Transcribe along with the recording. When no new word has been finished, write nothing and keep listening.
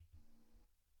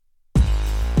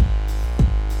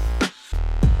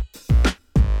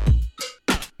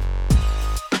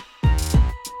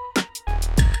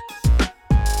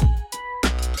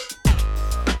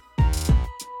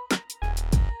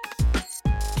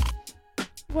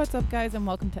What's up, guys, and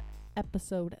welcome to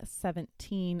episode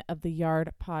 17 of the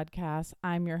Yard Podcast.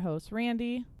 I'm your host,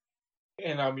 Randy.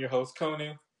 And I'm your host,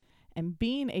 Konu. And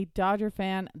being a Dodger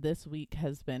fan this week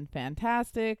has been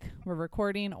fantastic. We're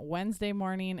recording Wednesday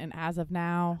morning, and as of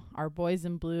now, our boys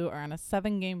in blue are on a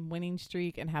 7-game winning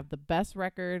streak and have the best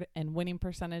record and winning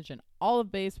percentage in all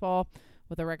of baseball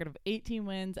with a record of 18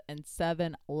 wins and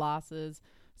 7 losses.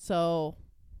 So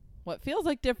what feels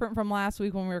like different from last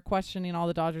week when we were questioning all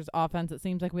the Dodgers offense, it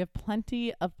seems like we have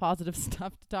plenty of positive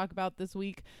stuff to talk about this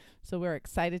week. So we're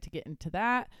excited to get into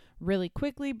that really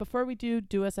quickly. Before we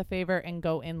do us a favor and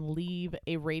go and leave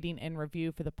a rating and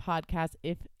review for the podcast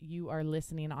if you are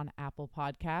listening on Apple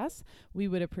Podcasts. We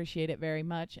would appreciate it very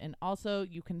much. And also,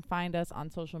 you can find us on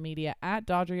social media at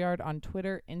Dodger Yard on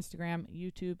Twitter, Instagram,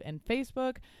 YouTube, and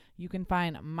Facebook. You can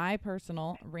find my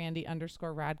personal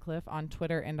Randy_Radcliffe on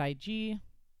Twitter and IG.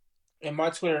 And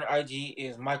my Twitter and IG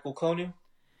is Michael Konu.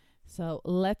 So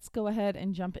let's go ahead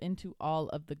and jump into all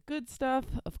of the good stuff.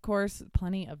 Of course,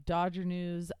 plenty of Dodger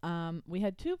news. We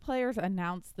had 2 players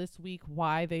announce this week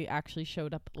why they actually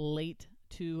showed up late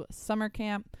to summer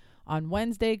camp. On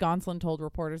Wednesday, Gonsolin told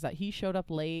reporters that he showed up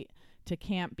late to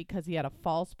camp because he had a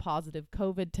false positive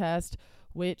COVID test,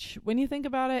 which, when you think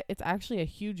about it, it's actually a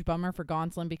huge bummer for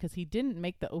Gonsolin because he didn't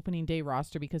make the opening day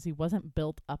roster because he wasn't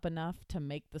built up enough to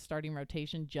make the starting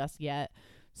rotation just yet.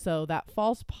 So that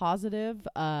false positive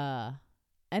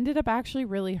ended up actually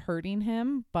really hurting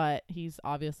him, but he's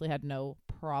obviously had no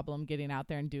problem getting out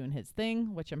there and doing his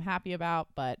thing, which I'm happy about,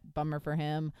 but bummer for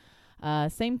him.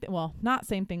 Not same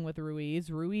thing with Ruiz.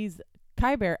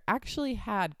 Keiber actually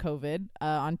had COVID.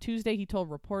 On Tuesday, he told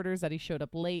reporters that he showed up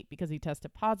late because he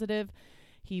tested positive.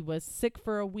 He was sick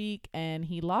for a week, and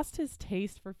he lost his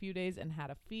taste for a few days and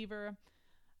had a fever.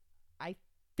 I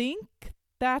think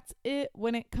that's it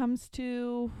when it comes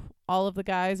to all of the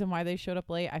guys and why they showed up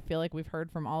late. I feel like we've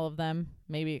heard from all of them,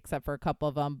 maybe except for a couple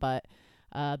of them, but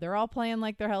they're all playing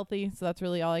like they're healthy, so that's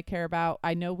really all I care about.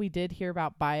 I know we did hear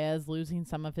about Baez losing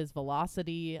some of his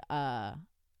velocity.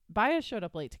 Baez showed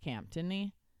up late to camp, didn't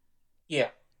he? Yeah.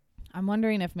 I'm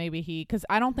wondering if maybe because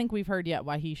I don't think we've heard yet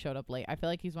why he showed up late. I feel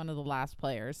like he's one of the last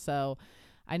players. So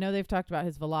I know they've talked about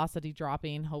his velocity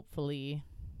dropping. Hopefully,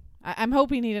 I'm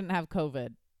hoping he didn't have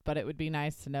COVID, but it would be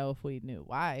nice to know if we knew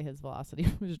why his velocity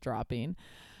was dropping.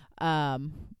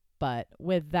 But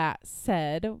with that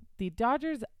said, the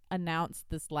Dodgers announced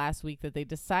this last week that they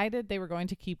decided they were going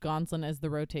to keep Gonsolin as the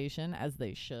rotation, as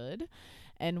they should.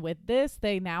 And with this,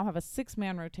 they now have a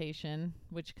 6-man rotation,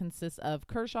 which consists of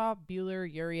Kershaw,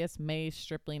 Buehler, Urias, Mays,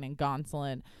 Stripling, and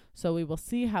Gonsolin. So we will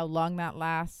see how long that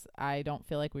lasts. I don't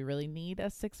feel like we really need a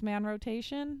 6-man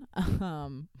rotation,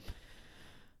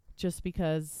 just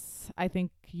because I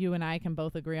think you and I can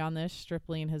both agree on this.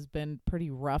 Stripling has been pretty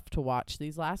rough to watch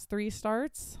these last 3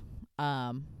 starts.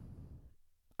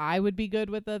 I would be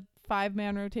good with a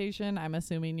 5-man rotation. I'm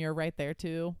assuming you're right there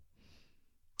too.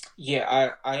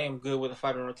 Yeah, I am good with a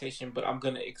 5-man rotation, but I'm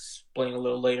going to explain a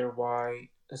little later why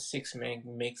a 6-man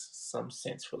makes some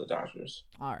sense for the Dodgers.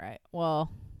 All right.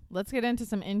 Well, let's get into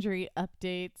some injury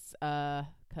updates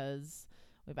because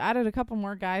we've added a couple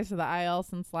more guys to the IL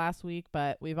since last week,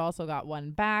 but we've also got one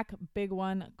back. Big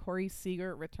one, Corey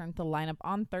Seager returned to the lineup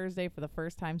on Thursday for the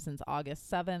first time since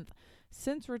August 7th.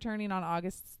 Since returning on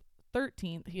August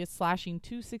 13th, he is slashing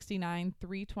 .269,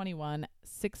 .321,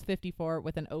 .654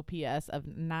 with an OPS of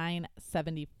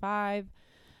 .975,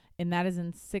 and that is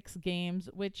in 6 games,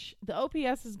 which the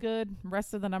OPS is good.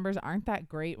 Rest of the numbers aren't that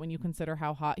great when you consider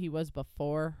how hot he was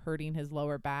before hurting his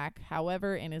lower back.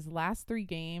 However, in his last 3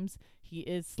 games, he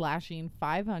is slashing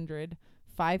 .500,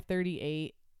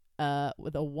 .538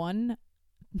 with a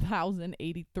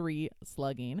 1,083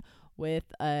 slugging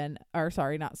with on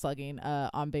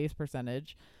base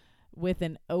percentage. With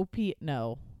an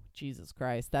Jesus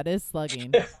Christ, that is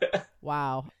slugging.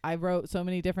 Wow. I wrote so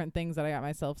many different things that I got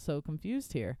myself so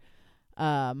confused here.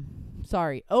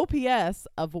 OPS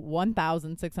of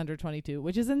 1,622,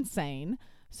 which is insane.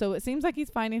 So it seems like he's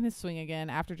finding his swing again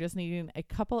after just needing a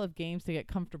couple of games to get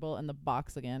comfortable in the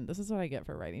box again. This is what I get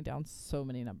for writing down so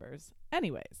many numbers.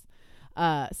 Anyways,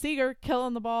 Seager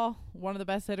killing the ball, one of the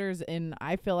best hitters in,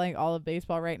 I feel like, all of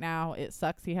baseball right now. It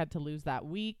sucks he had to lose that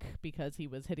week because he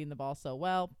was hitting the ball so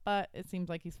well, but it seems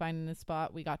like he's finding his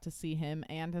spot. We got to see him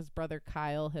and his brother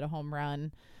Kyle hit a home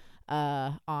run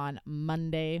on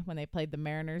Monday when they played the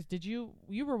Mariners. You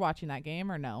were watching that game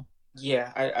or no?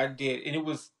 Yeah, I did. And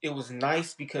it was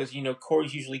nice because,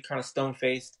 Corey's usually kind of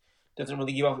stone-faced, doesn't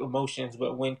really give off emotions,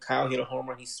 but when Kyle hit a home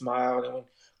run, he smiled, and when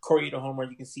Corey hit a home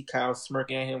run, you can see Kyle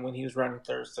smirking at him when he was running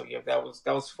third. So yeah, that was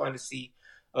fun to see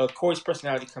Corey's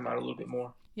personality come out a little bit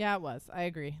more. Yeah, it was. I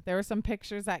agree. There were some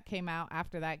pictures that came out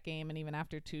after that game and even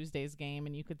after Tuesday's game,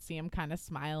 and you could see him kind of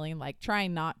smiling, like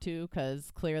trying not to,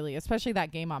 because clearly, especially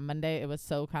that game on Monday, it was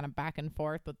so kind of back and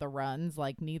forth with the runs.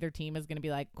 Like, neither team is going to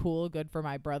be like, cool, good for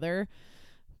my brother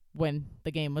when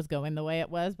the game was going the way it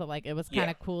was. But, like, it was kind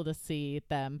Yeah. of cool to see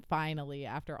them finally,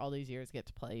 after all these years, get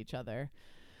to play each other.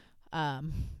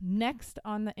 Next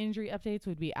on the injury updates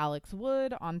would be Alex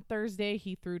Wood. On Thursday,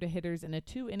 he threw to hitters in a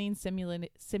 2-inning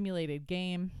simulated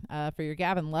game. For your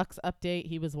Gavin Lux update,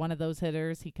 he was one of those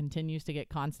hitters. He continues to get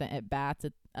constant at bats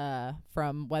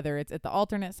from whether it's at the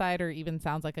alternate side or even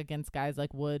sounds like against guys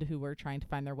like Wood who were trying to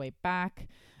find their way back.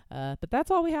 But that's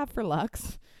all we have for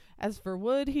Lux. As for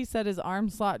Wood, he said his arm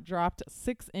slot dropped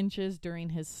 6 inches during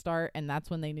his start, and that's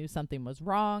when they knew something was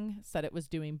wrong. Said it was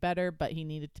doing better, but he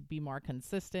needed to be more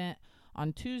consistent.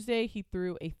 On Tuesday, he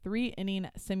threw a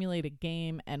 3-inning simulated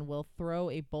game and will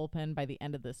throw a bullpen by the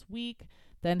end of this week.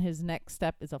 Then his next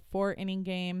step is a 4-inning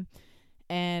game.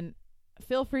 And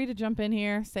feel free to jump in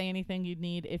here, say anything you'd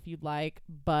need if you'd like.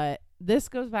 But this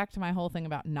goes back to my whole thing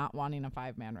about not wanting a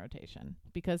 5-man rotation.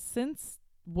 Because since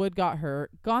Wood got hurt,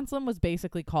 Gonsolin was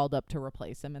basically called up to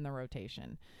replace him in the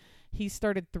rotation. He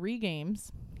started 3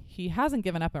 games. He hasn't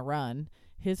given up a run.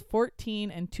 His 14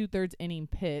 and 2/3 inning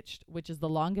pitched, which is the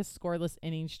longest scoreless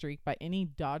inning streak by any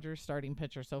Dodgers starting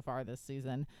pitcher so far this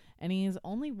season. And he's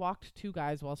only walked 2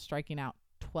 guys while striking out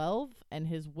 12, and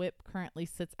his whip currently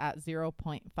sits at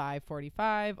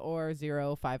 0.545 or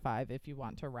 0.55 if you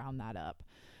want to round that up.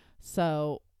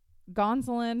 So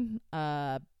Gonsolin,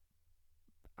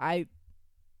 I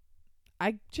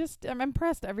just am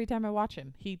impressed every time I watch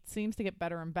him. He seems to get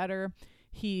better and better.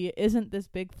 He isn't this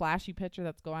big flashy pitcher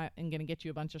that's going and going to get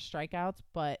you a bunch of strikeouts,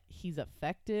 but he's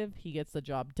effective. He gets the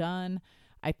job done.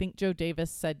 I think Joe Davis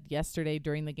said yesterday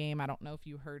during the game, I don't know if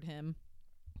you heard him,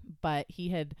 but he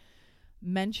had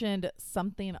mentioned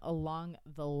something along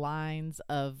the lines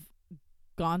of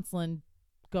Gonsolin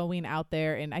going out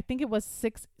there, and I think it was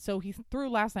 6. So he threw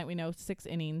last night, we know, 6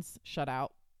 innings shutout.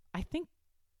 I think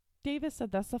Davis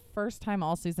said that's the first time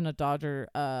all season a Dodger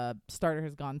starter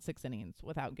has gone 6 innings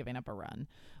without giving up a run,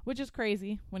 which is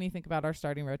crazy when you think about our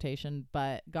starting rotation.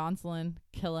 But Gonsolin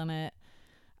killing it.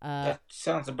 That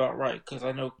sounds about right because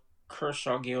I know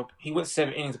Kershaw he went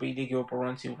 7 innings, but he did give up a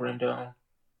run to Rendon.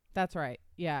 That's right.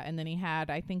 Yeah, and then he had,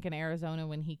 I think in Arizona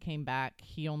when he came back,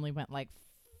 he only went like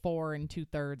 4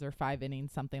 2/3 or 5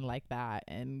 innings, something like that,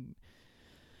 and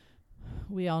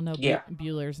we all know Yeah.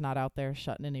 Bueller's not out there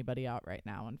shutting anybody out right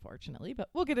now, unfortunately, but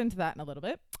we'll get into that in a little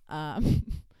bit.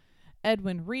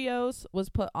 Edwin Rios was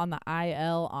put on the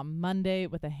IL on Monday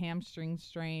with a hamstring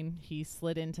strain. He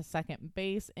slid into second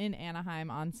base in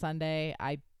Anaheim on Sunday.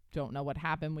 I don't know what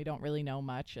happened. We don't really know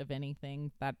much of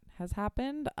anything that has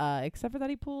happened, except for that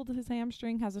he pulled his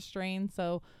hamstring, has a strain.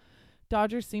 So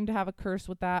Dodgers seem to have a curse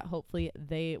with that. Hopefully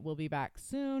they will be back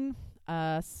soon.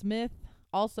 Smith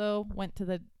also went to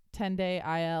the 10-day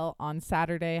IL on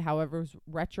Saturday. However, it was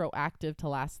retroactive to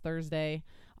last Thursday,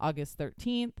 August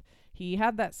 13th. He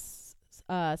had that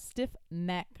stiff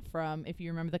neck from, if you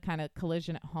remember the kind of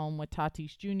collision at home with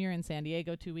Tatis Jr. in San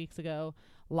Diego 2 weeks ago,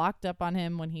 locked up on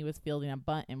him when he was fielding a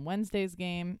bunt in Wednesday's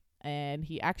game. And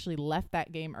he actually left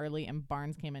that game early and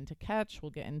Barnes came in to catch.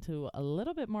 We'll get into a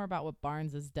little bit more about what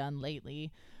Barnes has done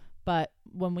lately. But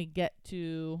when we get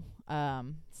to,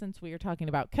 since we are talking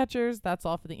about catchers, that's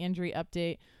all for the injury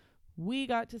update. We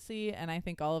got to see, and I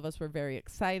think all of us were very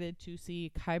excited to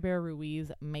see Keibert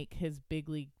Ruiz make his big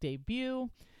league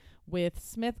debut. With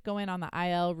Smith going on the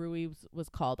IL, Ruiz was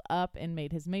called up and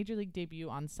made his major league debut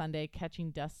on Sunday,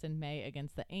 catching Dustin May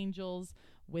against the Angels.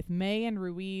 With May and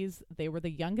Ruiz, they were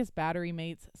the youngest battery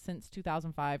mates since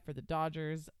 2005 for the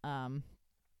Dodgers.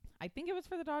 I think it was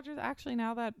for the Dodgers, actually,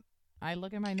 now that I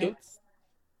look at my notes.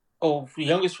 The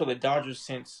youngest for the Dodgers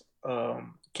since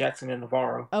Jackson and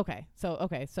Navarro. Okay,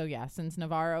 so yeah, since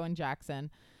Navarro and Jackson.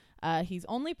 He's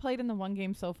only played in the 1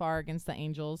 game so far against the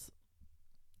Angels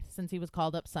since he was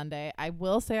called up Sunday. I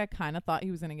will say I kind of thought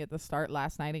he was going to get the start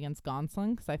last night against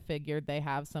Gonsolin because I figured they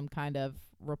have some kind of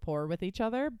rapport with each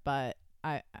other, but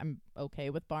I'm okay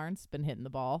with Barnes. Been hitting the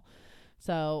ball.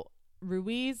 So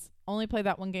Ruiz only played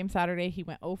that 1 game Saturday. He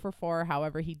went 0 for 4.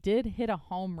 However, he did hit a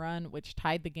home run, which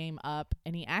tied the game up,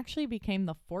 and he actually became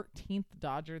the 14th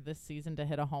Dodger this season to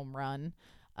hit a home run,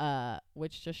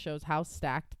 which just shows how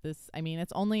stacked this. I mean,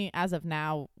 it's only as of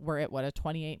now we're at a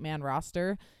 28-man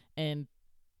roster, and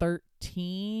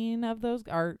 13 of those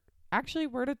are actually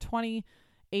we're at a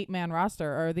 28-man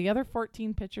roster. Are the other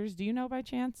 14 pitchers? Do you know by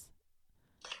chance?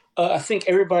 I think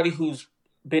everybody who's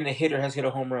been a hitter has hit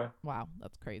a home run. Wow,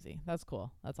 that's crazy. That's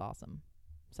cool. That's awesome.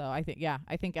 So I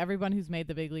think everyone who's made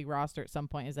the big league roster at some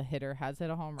point as a hitter has hit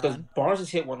a home Because run. Barnes has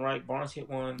hit one, right? Barnes hit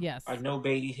one. I Yes. know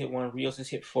Beatty hit one. Rios has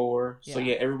hit four. So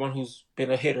Yeah. yeah, everyone who's been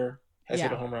a hitter has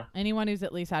hit a Yeah. home run. Anyone who's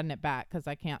at least had an at bat, because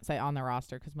I can't say on the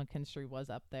roster because McKinstry was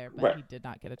up there, but Right. he did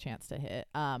not get a chance to hit.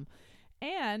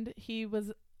 And he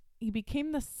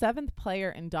became the 7th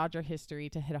player in Dodger history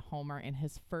to hit a homer in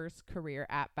his first career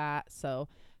at bat. So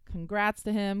congrats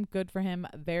to him. Good for him.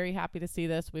 Very happy to see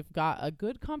this. We've got a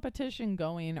good competition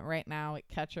going right now at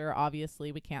catcher.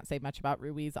 Obviously, we can't say much about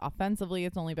Ruiz offensively.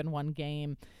 It's only been one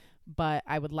game, but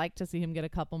I would like to see him get a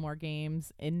couple more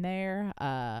games in there.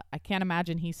 I can't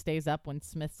imagine he stays up when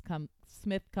Smith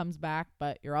comes back,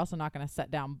 but you're also not going to set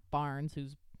down Barnes,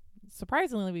 who's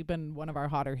surprisingly been one of our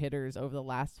hotter hitters over the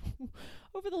last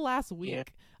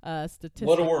week. Statistically,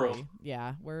 What a world.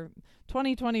 Yeah,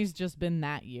 2020's just been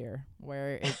that year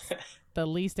where it's the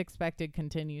least expected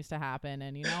continues to happen,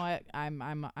 and you know what?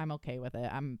 I'm okay with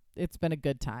it. It's been a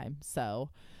good time. So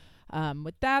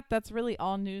with that's really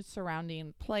all news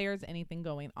surrounding players, anything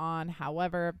going on.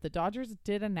 However, the Dodgers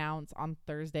did announce on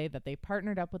Thursday that they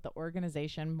partnered up with the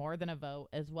organization More Than a Vote,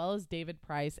 as well as David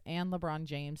Price and LeBron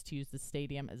James, to use the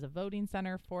stadium as a voting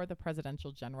center for the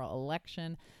presidential general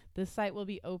election. The site will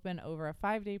be open over a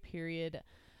 5-day period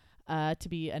to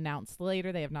be announced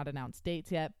later. They have not announced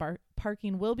dates yet.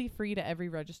 Parking will be free to every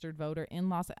registered voter in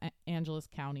Los Angeles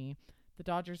County. The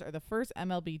Dodgers are the first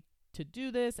MLB to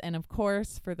do this, and of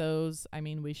course, for those, I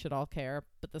mean, we should all care,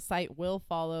 but the site will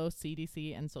follow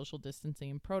CDC and social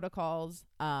distancing protocols.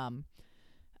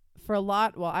 For a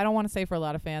lot, well, I don't want to say for a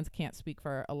lot of fans, can't speak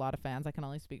for a lot of fans, I can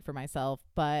only speak for myself,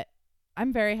 but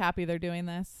I'm very happy they're doing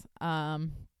this.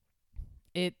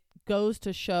 It goes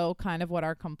to show kind of what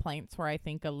our complaints were, I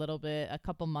think, a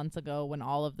couple months ago when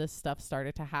all of this stuff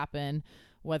started to happen,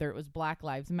 whether it was Black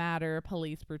Lives Matter,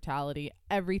 police brutality,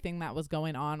 everything that was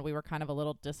going on. We were kind of a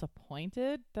little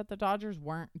disappointed that the Dodgers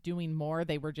weren't doing more.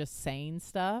 They were just saying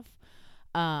stuff.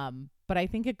 But I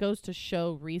think it goes to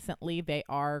show recently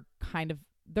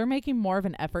they're making more of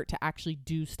an effort to actually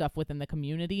do stuff within the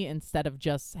community instead of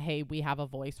just, hey, we have a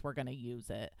voice, we're going to use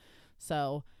it.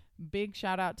 So big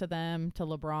shout out to them, to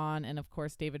LeBron, and of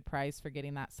course David Price for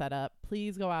getting that set up.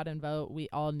 Please go out and vote. We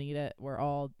all need it.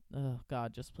 Oh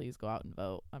God, just please go out and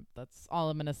vote. That's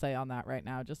all I'm going to say on that right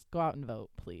now. Just go out and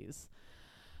vote, please.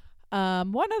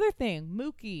 One other thing,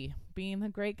 Mookie, being the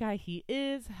great guy he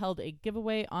is, held a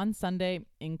giveaway on Sunday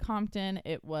in Compton.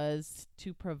 It was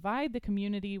to provide the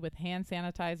community with hand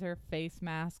sanitizer, face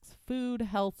masks, food,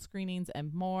 health screenings,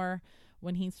 and more.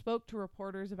 When he spoke to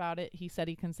reporters about it, he said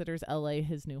he considers LA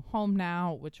his new home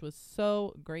now, which was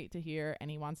so great to hear, and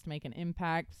he wants to make an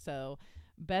impact. So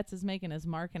Betts is making his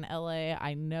mark in LA.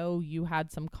 I know you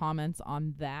had some comments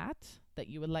on that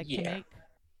you would like to make.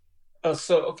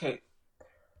 Okay.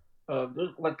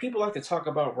 Like people like to talk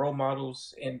about role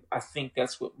models, and I think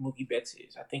that's what Mookie Betts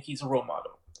is. I think he's a role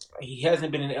model. He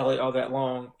hasn't been in LA all that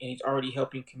long, and he's already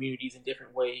helping communities in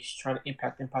different ways, trying to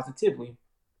impact them positively.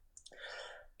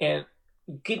 And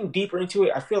getting deeper into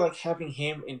it, I feel like having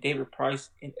him and David Price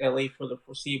in LA for the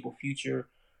foreseeable future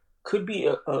could be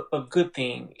a good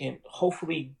thing, and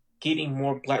hopefully getting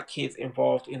more black kids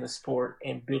involved in the sport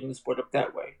and building the sport up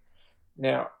that way.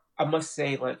 Now, I must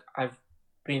say, like, I've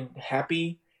been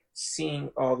happy seeing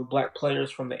all the black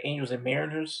players from the Angels and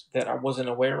Mariners that I wasn't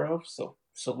aware of. So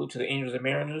salute to the Angels and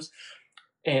Mariners.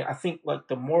 And I think like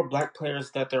the more black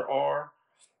players that there are,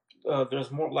 there's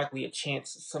more likely a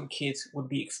chance some kids would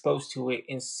be exposed to it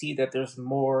and see that there's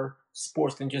more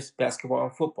sports than just basketball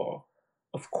and football.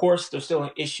 Of course, there's still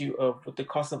an issue of with the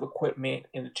cost of equipment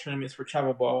and the tournaments for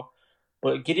travel ball,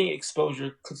 but getting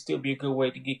exposure could still be a good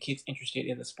way to get kids interested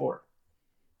in the sport.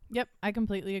 Yep, I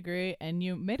completely agree. And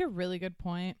you made a really good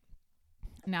point.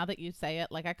 Now that you say it,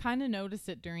 like I kind of noticed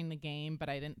it during the game, but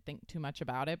I didn't think too much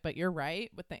about it. But you're right.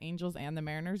 With the Angels and the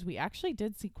Mariners, we actually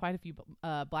did see quite a few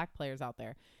black players out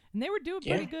there, and they were doing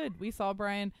pretty good. We saw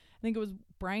I think it was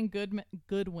Brian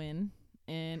Goodwin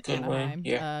in Anaheim.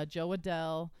 Yeah. Joe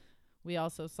Adell. We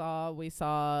saw,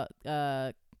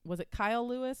 was it Kyle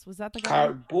Lewis? Was that the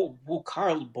guy?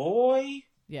 Kyle Boy?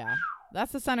 Yeah.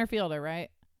 That's the center fielder, right?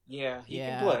 Yeah, he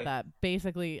can play. That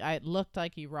basically, it looked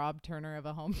like he robbed Turner of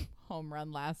a home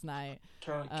run last night.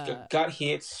 Turner got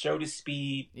hits, showed his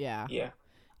speed. Yeah.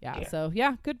 So,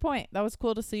 good point. That was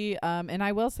cool to see. And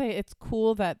I will say it's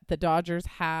cool that the Dodgers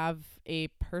have a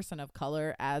person of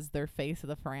color as their face of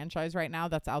the franchise right now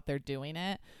that's out there doing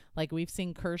it. Like, we've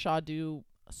seen Kershaw do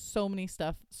so much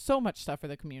stuff for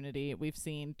the community. We've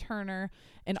seen Turner,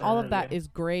 and all Turner, of that yeah. is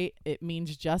great. It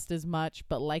means just as much.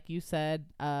 But like you said,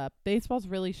 baseball's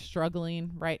really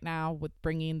struggling right now with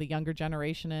bringing the younger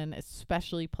generation in,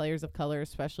 especially players of color,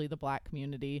 especially the Black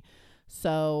community.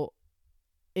 So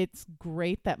it's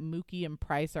great that Mookie and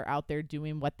Price are out there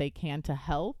doing what they can to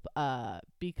help,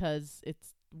 because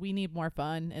we need more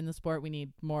fun in the sport. We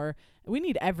need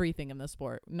everything in the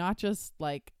sport, not just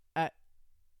like,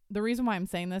 the reason why I'm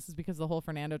saying this is because the whole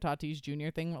Fernando Tatis Jr.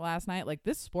 thing last night, like,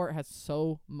 this sport has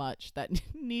so much that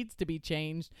needs to be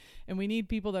changed, and we need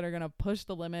people that are going to push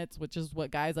the limits, which is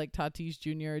what guys like Tatis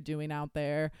Jr. are doing out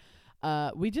there.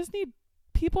 We just need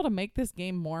people to make this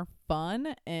game more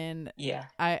fun, and Yeah.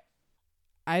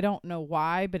 I don't know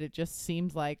why, but it just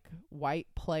seems like white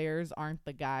players aren't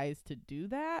the guys to do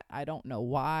that. I don't know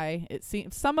why. It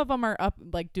seems some of them are up,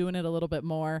 like, doing it a little bit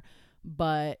more,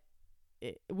 but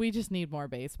we just need more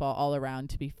baseball all around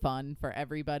to be fun for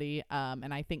everybody.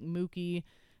 And I think Mookie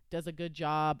does a good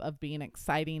job of being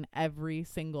exciting every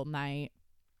single night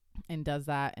and does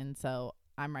that. And so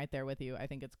I'm right there with you. I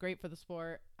think it's great for the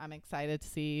sport. I'm excited to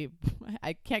see.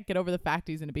 I can't get over the fact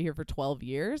he's going to be here for 12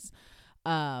 years.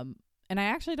 And I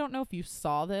actually don't know if you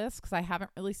saw this because I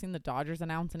haven't really seen the Dodgers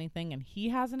announce anything, and he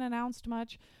hasn't announced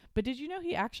much. But did you know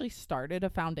he actually started a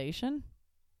foundation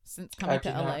since coming to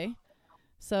LA? Not.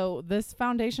 So this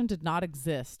foundation did not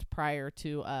exist prior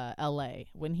to LA.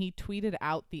 When he tweeted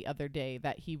out the other day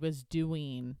that he was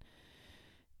doing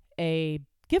a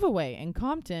giveaway in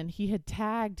Compton, he had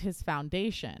tagged his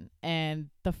foundation, and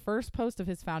the first post of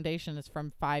his foundation is from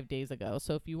 5 days ago.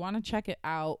 So if you want to check it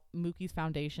out, Mookie's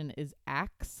foundation is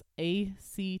ACTS,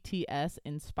 ACTS,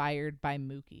 inspired by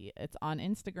Mookie. It's on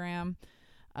Instagram,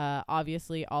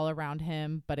 obviously all around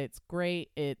him, but it's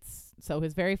great. So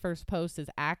his very first post is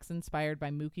ACTS, inspired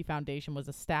by Mookie Foundation, was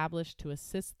established to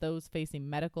assist those facing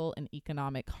medical and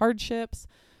economic hardships.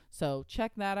 So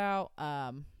check that out.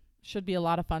 Should be a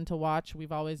lot of fun to watch.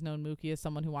 We've always known Mookie as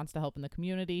someone who wants to help in the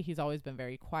community. He's always been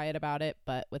very quiet about it,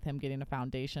 but with him getting a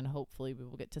foundation, hopefully we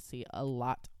will get to see a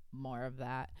lot more of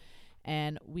that.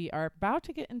 And we are about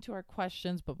to get into our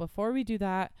questions, but before we do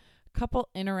that, a couple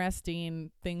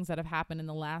interesting things that have happened in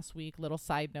the last week, little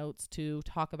side notes to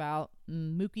talk about.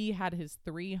 Mookie had his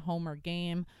 3-homer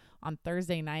game on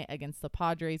Thursday night against the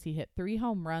Padres. He hit 3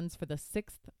 home runs for the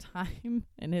 6th time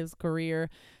in his career,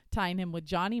 tying him with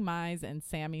Johnny Mize and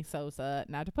Sammy Sosa.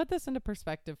 Now, to put this into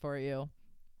perspective for you,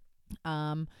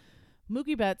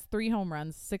 Mookie Betts, 3 home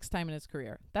runs, 6th time in his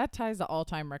career. That ties the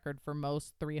all-time record for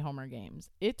most 3-homer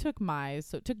games. It took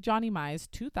Johnny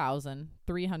Mize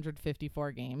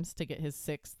 2,354 games to get his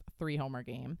 6th 3-homer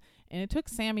game. And it took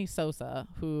Sammy Sosa,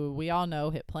 who we all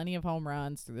know hit plenty of home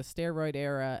runs through the steroid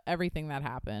era, everything that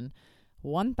happened,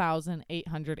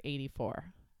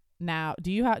 1,884. Now,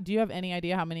 do you have any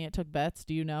idea how many it took Betts?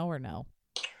 Do you know or no?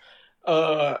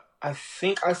 I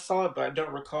think I saw it, but I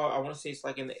don't recall. I want to say it's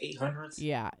like in the 800s.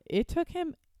 Yeah, it took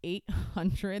him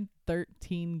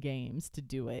 813 games to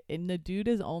do it, and the dude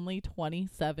is only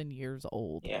 27 years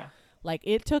old. Yeah. Like,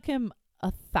 it took him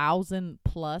 1,000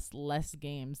 plus less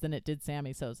games than it did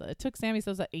Sammy Sosa. It took Sammy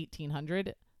Sosa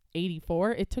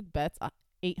 1,884. It took Betts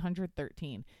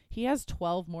 813. He has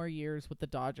 12 more years with the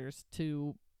Dodgers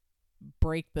to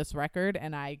break this record,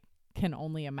 and I can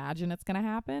only imagine it's going to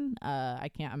happen. I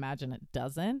can't imagine it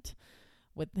doesn't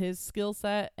with his skill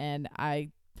set, and I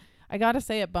got to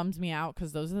say it bums me out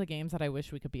because those are the games that I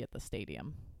wish we could be at the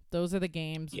stadium. Those are the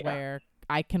games where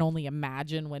I can only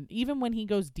imagine even when he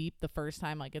goes deep the first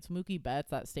time, like, it's Mookie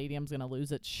Betts, that stadium's going to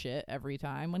lose its shit every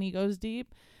time when he goes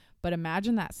deep. But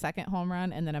imagine that second home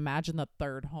run, and then imagine the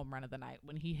 3rd home run of the night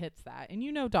when he hits that.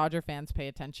 And Dodger fans pay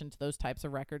attention to those types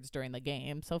of records during the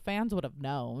game, so fans would have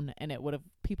known, and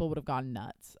people would have gone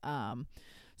nuts.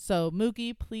 So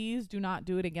Mookie, please do not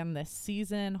do it again this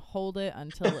season. Hold it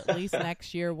until at least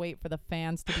next year. Wait for the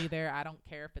fans to be there. I don't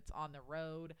care if it's on the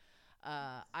road.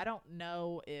 I don't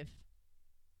know if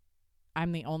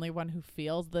I'm the only one who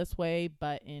feels this way,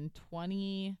 but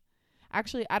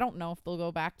Actually, I don't know if they'll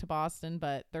go back to Boston,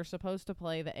 but they're supposed to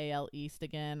play the AL East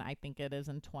again. I think it is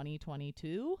in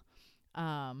 2022.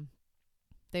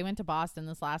 They went to Boston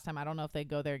this last time. I don't know if they'd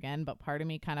go there again, but part of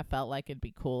me kind of felt like it'd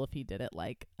be cool if he did it,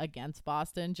 like, against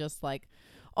Boston, just like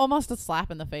almost a slap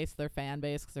in the face of their fan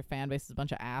base, because their fan base is a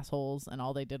bunch of assholes, and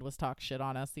all they did was talk shit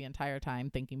on us the entire time,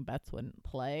 thinking Betts wouldn't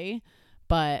play.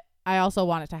 But I also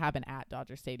want it to happen at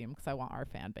Dodger Stadium because I want our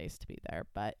fan base to be there.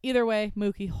 But either way,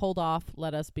 Mookie, hold off.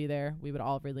 Let us be there. We would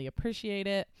all really appreciate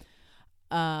it.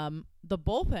 The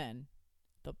bullpen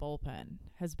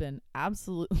has been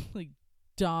absolutely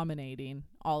dominating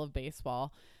all of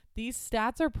baseball. These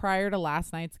stats are prior to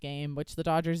last night's game, which the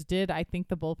Dodgers did. I think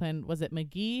the bullpen, was it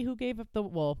McGee who gave up the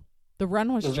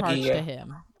run was charged McGee, to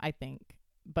him, I think.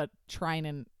 But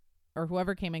Treinen or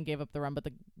whoever came in gave up the run, but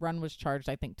the run was charged,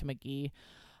 I think, to McGee.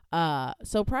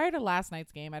 So prior to last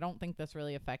night's game, I don't think this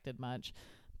really affected much.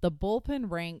 The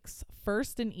bullpen ranks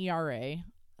first in ERA,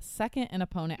 second in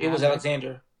opponent It was average.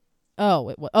 Alexander.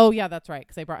 Oh, yeah, that's right,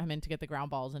 because they brought him in to get the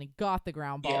ground balls, and he got the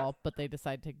ground ball, Yeah. but they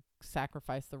decided to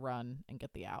sacrifice the run and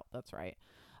get the out. That's right.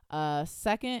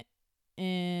 Second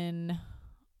in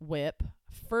whip,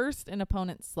 first in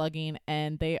opponent slugging,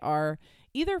 and they are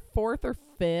either fourth or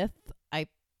fifth. I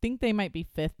think they might be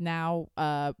fifth now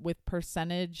with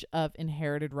percentage of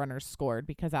inherited runners scored,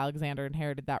 because Alexander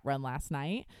inherited that run last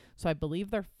night. So I believe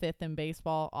they're fifth in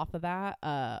baseball off of that.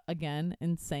 Again,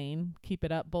 insane. Keep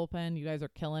it up, bullpen. You guys are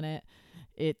killing it.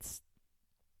 It's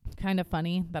kind of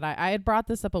funny that I had brought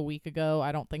this up a week ago,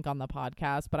 I don't think on the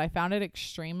podcast, but I found it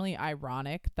extremely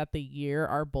ironic that the year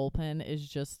our bullpen is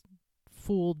just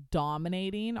full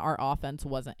dominating, our offense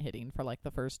wasn't hitting for like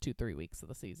the first 2-3 weeks of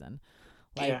the season.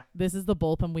 Like, this is the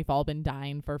bullpen we've all been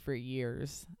dying for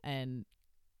years, and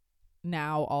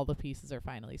now all the pieces are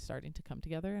finally starting to come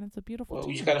together, and it's a beautiful team.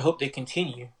 We just gotta hope they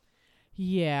continue.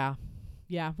 Yeah,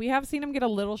 we have seen them get a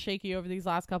little shaky over these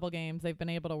last couple games. They've been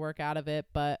able to work out of it,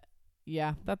 but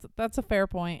yeah, that's a fair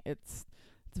point. It's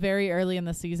very early in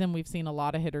the season. We've seen a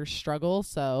lot of hitters struggle,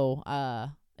 so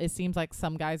it seems like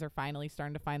some guys are finally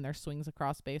starting to find their swings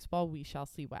across baseball. We shall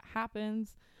see what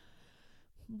happens.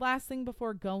 Last thing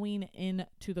before going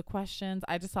into the questions,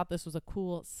 I just thought this was a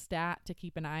cool stat to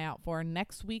keep an eye out for.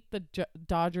 Next week, the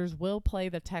Dodgers will play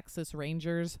the Texas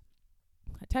Rangers.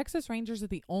 The Texas Rangers are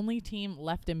the only team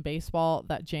left in baseball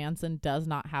that Jansen does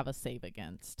not have a save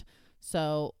against.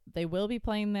 So they will be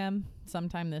playing them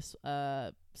sometime this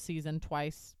season,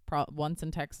 twice, once in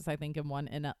Texas, I think, and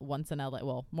once in LA.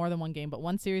 Well, more than one game, but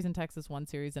one series in Texas, one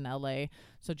series in LA.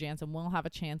 So Jansen will have a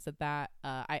chance at that.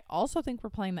 I also think we're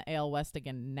playing the AL West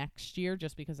again next year,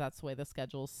 just because that's the way the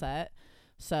schedule's set.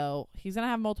 So he's going to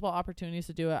have multiple opportunities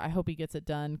to do it. I hope he gets it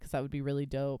done, because that would be really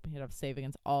dope. He'd have a save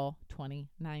against all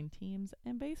 29 teams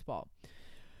in baseball.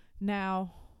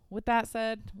 Now, with that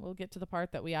said, we'll get to the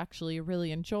part that we actually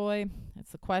really enjoy.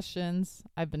 It's the questions.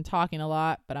 I've been talking a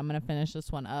lot, but I'm going to finish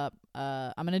this one up.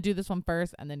 I'm going to do this one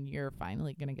first, and then you're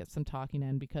finally going to get some talking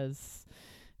in, because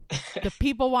the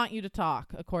people want you to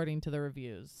talk, according to the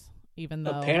reviews. Even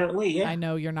though apparently, yeah. I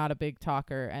know you're not a big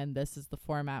talker, and this is the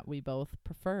format we both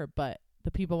prefer, but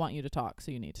the people want you to talk,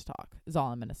 so you need to talk, is all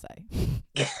I'm going to say.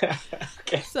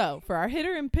 Okay. So, for our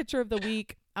hitter and pitcher of the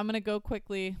week, I'm going to go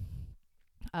quickly.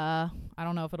 I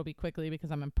don't know if it'll be quickly because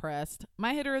I'm impressed.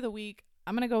 My hitter of the week,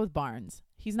 I'm going to go with Barnes.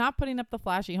 He's not putting up the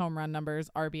flashy home run numbers,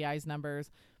 RBIs numbers,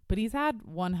 but he's had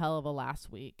one hell of a last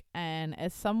week. And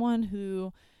as someone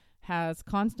who has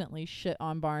constantly shit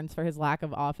on Barnes for his lack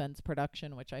of offense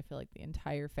production, which I feel like the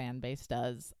entire fan base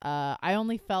does, I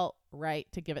only felt right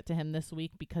to give it to him this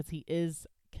week because he's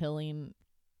killing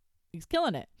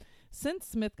it. Since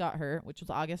Smith got hurt, which was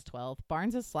August 12th,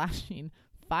 Barnes is slashing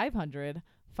 500,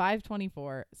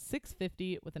 524,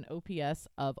 650 with an OPS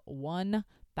of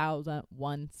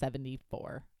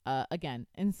 1,174. Again,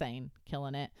 insane,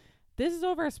 killing it. This is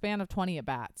over a span of 20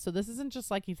 at-bats. So this isn't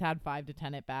just like he's had 5 to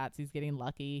 10 at-bats. He's getting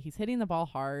lucky. He's hitting the ball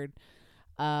hard.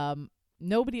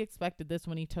 Nobody expected this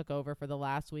when he took over for the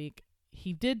last week.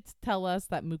 He did tell us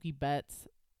that Mookie Betts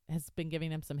has been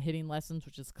giving him some hitting lessons,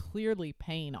 which is clearly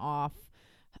paying off.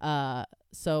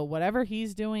 So whatever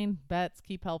he's doing, Betts,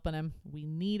 keep helping him. We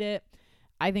need it.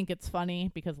 I think it's funny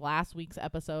because last week's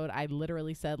episode, I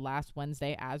literally said last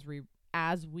Wednesday as we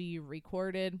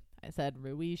recorded, I said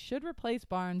Ruiz should replace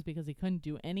Barnes because he couldn't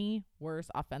do any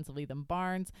worse offensively than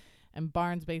Barnes. And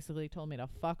Barnes basically told me to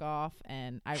fuck off,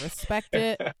 and I respect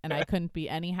it, and I couldn't be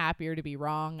any happier to be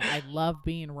wrong. I love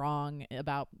being wrong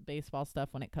about baseball stuff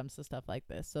when it comes to stuff like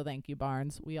this. So thank you,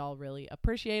 Barnes. We all really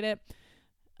appreciate it.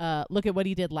 Look at what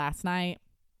he did last night.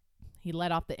 He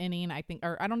led off the inning, I think,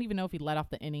 or I don't even know if he led off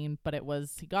the inning, but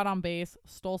he got on base,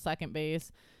 stole second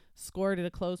base, scored at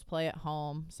a close play at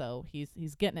home. So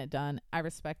he's getting it done. I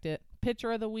respect it.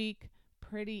 Pitcher of the week,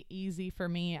 pretty easy for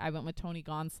me. I went with Tony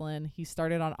Gonsolin. He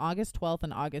started on August 12th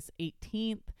and August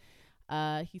 18th.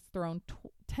 He's thrown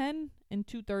 10 and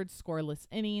 2/3 scoreless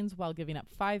innings while giving up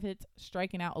 5 hits,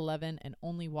 striking out 11, and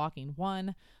only walking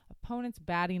 1. Opponent's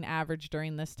batting average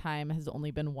during this time has only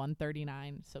been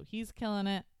 139, so he's killing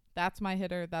it. That's my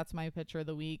hitter. That's my pitcher of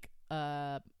the week.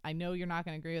 I know you're not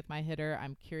going to agree with my hitter.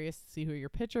 I'm curious to see who your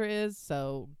pitcher is,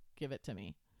 so give it to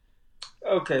me.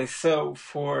 Okay, so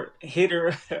for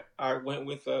hitter, I went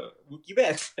with Mookie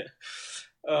Betts.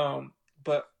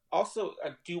 But Also,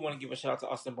 I do want to give a shout out to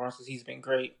Austin Barnes because he's been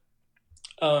great.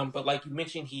 But like you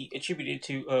mentioned, he attributed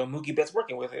to Mookie Betts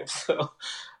working with him. So,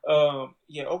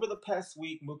 yeah, over the past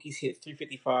week, Mookie's hit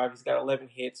 355. He's got 11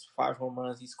 hits, 5 home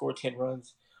runs. He scored 10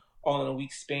 runs, all in a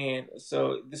week span.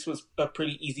 So this was a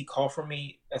pretty easy call for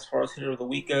me as far as hitter of the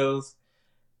week goes.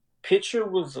 Pitcher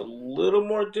was a little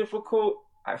more difficult.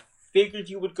 I figured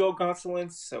you would go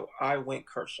Gonsolin, so I went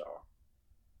Kershaw.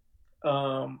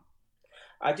 Um,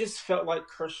 I just felt like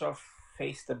Kershaw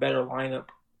faced a better lineup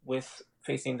with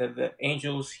facing the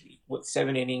Angels with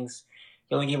 7 innings.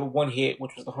 He only gave up 1 hit,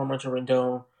 which was the home run to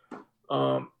Rendon.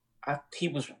 He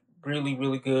was really,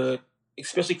 really good,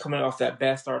 especially coming off that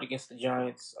bad start against the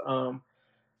Giants.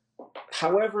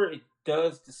 However, it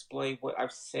does display what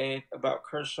I've said about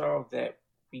Kershaw, that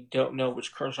we don't know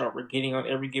which Kershaw we're getting on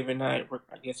every given night.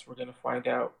 I guess we're going to find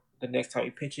out the next time he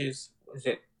pitches. Is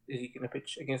he going to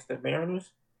pitch against the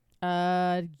Mariners?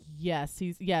 Yes,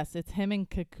 it's him and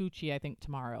Kikuchi, I think,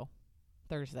 tomorrow,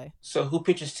 Thursday. So who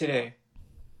pitches today?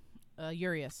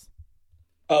 Urias.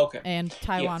 Oh, okay. And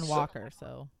Taiwan Walker,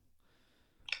 so.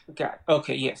 Got it.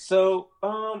 Okay, yeah. So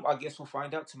I guess we'll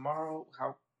find out tomorrow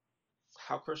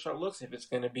how Kershaw looks, if it's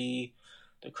gonna be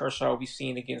the Kershaw we've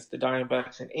seen against the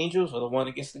Diamondbacks and Angels or the one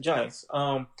against the Giants.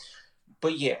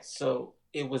 But yeah, so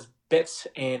it was Betts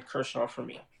and Kershaw for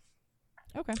me.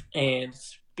 Okay. And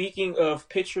speaking of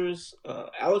pitchers,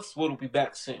 Alex Wood will be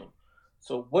back soon.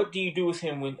 So what do you do with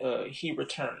him when he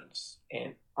returns?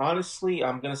 And honestly,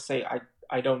 I'm gonna say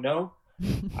I don't know.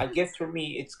 I guess for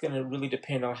me, it's going to really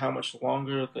depend on how much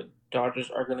longer the Dodgers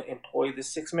are going to employ the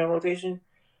 6-man rotation.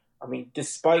 I mean,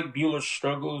 despite Buehler's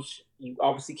struggles, you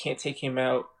obviously can't take him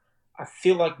out. I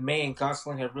feel like May and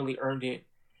Gonsolin have really earned it,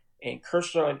 and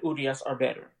Kershaw and Urias are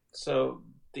better. So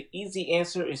the easy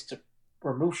answer is to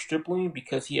remove Stripling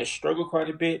because he has struggled quite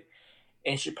a bit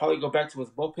and should probably go back to his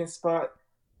bullpen spot.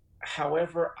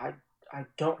 However, I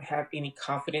don't have any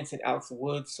confidence in Alex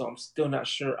Wood, so I'm still not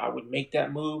sure I would make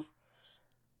that move.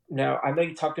 Now, I know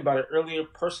you talked about it earlier.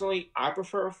 Personally, I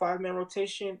prefer a 5-man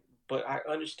rotation, but I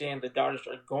understand the Dodgers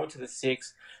are going to the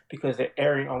 6 because they're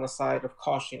erring on the side of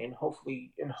caution and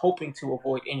hoping to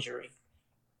avoid injury.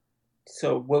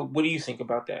 So, what do you think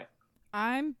about that?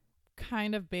 I'm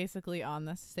kind of basically on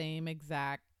the same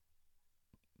exact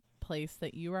place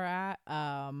that you are at.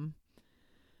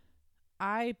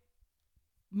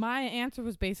 My answer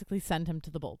was basically send him to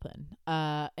the bullpen.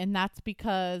 And that's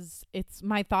because it's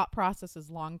my thought process is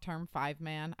long-term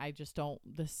 5-man. I just don't,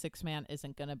 the 6-man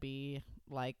isn't going to be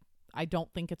like, I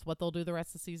don't think it's what they'll do the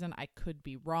rest of the season. I could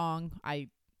be wrong. I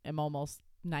am almost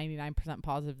 99%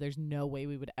 positive there's no way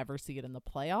we would ever see it in the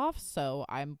playoffs. So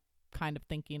I'm kind of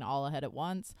thinking all ahead at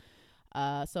once.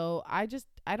 So I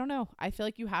don't know. I feel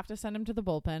like you have to send him to the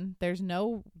bullpen. There's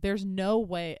no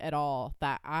way at all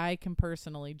that I can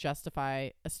personally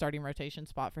justify a starting rotation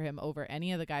spot for him over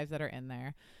any of the guys that are in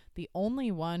there. The only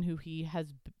one who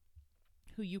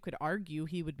you could argue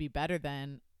he would be better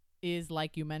than is,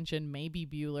 like you mentioned, maybe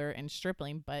Buehler and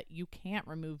Stripling, but you can't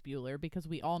remove Buehler because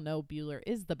we all know Buehler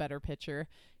is the better pitcher.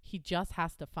 He just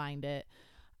has to find it.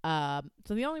 So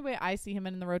the only way I see him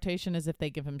in the rotation is if they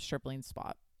give him Stripling's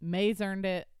spot. May's earned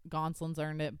it. Gonsolin's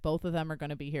earned it. Both of them are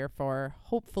going to be here for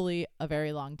hopefully a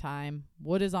very long time.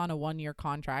 Wood is on a 1-year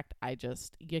contract.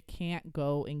 You can't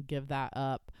go and give that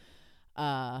up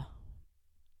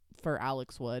for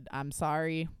Alex Wood. I'm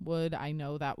sorry, Wood. I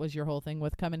know that was your whole thing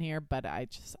with coming here, but I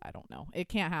don't know. It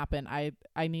can't happen.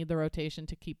 I need the rotation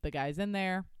to keep the guys in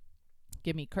there.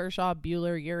 Give me Kershaw,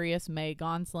 Buehler, Urias, May,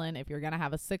 Gonsolin. If you're going to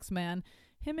have a 6-man,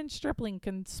 him and Stripling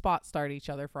can spot start each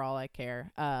other for all I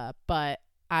care. But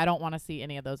I don't want to see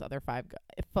any of those other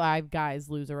five guys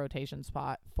lose a rotation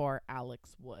spot for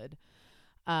Alex Wood.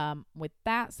 With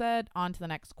that said, on to the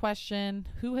next question.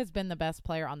 Who has been the best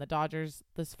player on the Dodgers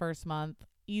this first month?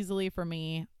 Easily for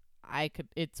me,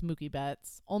 it's Mookie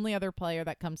Betts. Only other player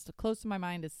that comes close to my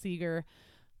mind is Seager,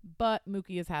 but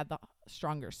Mookie has had the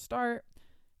stronger start.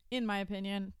 In my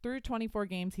opinion, through 24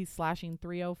 games, he's slashing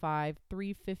 305,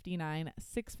 359,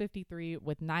 653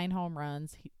 with 9 home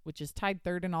runs, which is tied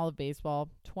third in all of baseball,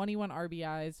 21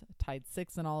 RBIs, tied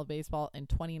 6th in all of baseball, and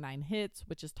 29 hits,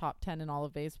 which is top 10 in all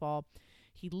of baseball.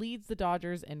 He leads the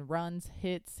Dodgers in runs,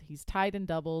 hits. He's tied in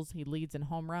doubles. He leads in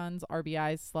home runs,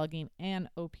 RBIs, slugging, and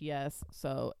OPS.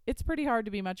 So it's pretty hard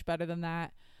to be much better than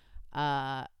that.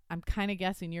 I'm kind of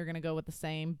guessing you're going to go with the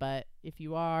same, but if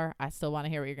you are, I still want to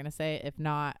hear what you're going to say. If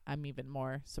not, I'm even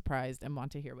more surprised and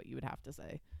want to hear what you would have to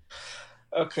say.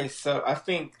 Okay, so I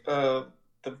think the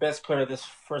best player this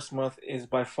first month is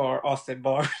by far Austin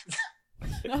Barnes.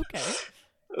 Okay.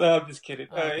 No, I'm just kidding.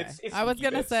 Okay. It's I was Mookie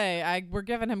gonna Betts. say we're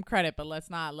giving him credit, but let's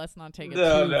not take it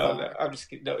No, too no, no. far. I'm just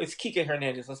kidding. No, it's Kike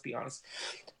Hernandez. Let's be honest.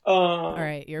 All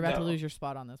right, you're about to No. lose your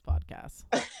spot on this podcast.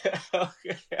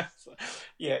 Okay,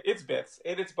 yeah, it's Betts,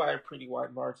 and it's by a pretty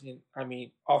wide margin. I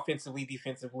mean, offensively,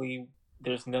 defensively,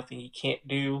 there's nothing he can't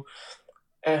do.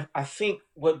 And I think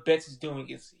what Betts is doing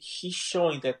is he's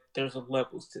showing that there's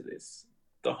levels to this.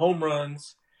 The home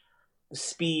runs, the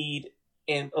speed,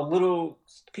 and a little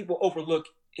people overlook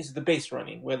is the base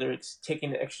running, whether it's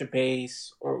taking the extra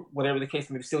base or whatever the case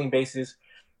may be, stealing bases.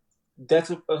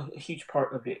 That's a huge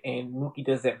part of it, and Mookie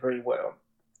does that very well.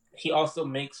 He also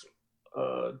makes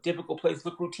difficult plays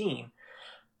look routine.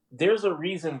 There's a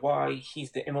reason why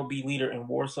he's the MLB leader in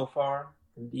WAR so far.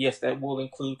 Yes, that will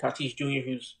include Tatis Jr.,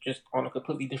 who's just on a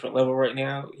completely different level right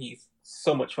now. He's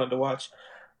so much fun to watch.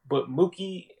 But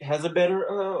Mookie has a better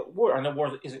WAR. I know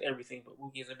WAR isn't everything, but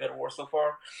Mookie has a better WAR so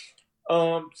far.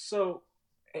 So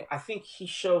I think he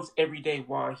shows every day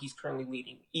why he's currently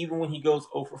leading, even when he goes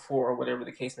 0 for 4 or whatever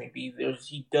the case may be.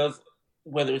 He does,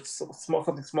 whether it's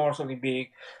something small or something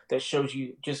big, that shows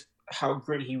you just how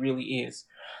great he really is.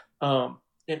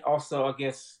 And also, I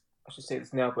guess I should say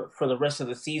this now, but for the rest of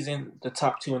the season, the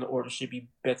top two in the order should be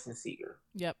Betts and Seager.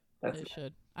 Yep, That's it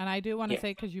should. And I do want to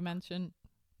say, because you mentioned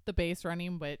the base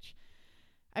running, which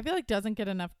I feel like doesn't get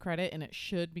enough credit, and it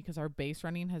should, because our base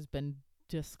running has been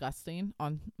disgusting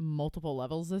on multiple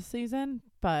levels this season.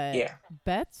 But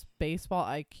Betts' baseball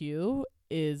IQ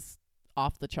is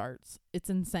off the charts. It's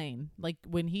insane. Like,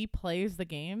 when he plays the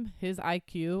game, his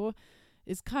IQ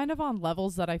is kind of on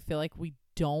levels that I feel like we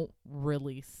don't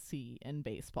really see in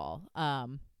baseball.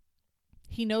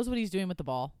 He knows what he's doing with the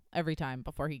ball every time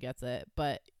before he gets it,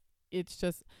 but it's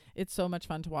so much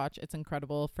fun to watch. It's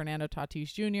incredible. Fernando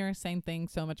Tatis Jr., same thing,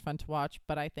 so much fun to watch,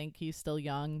 but I think he's still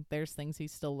young. There's things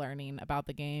he's still learning about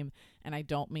the game, and I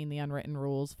don't mean the unwritten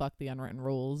rules. Fuck the unwritten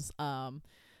rules.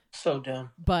 So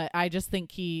dumb. But I just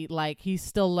think he's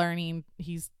still learning.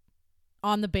 He's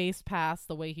on the base pass,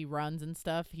 the way he runs and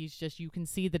stuff. You can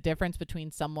see the difference between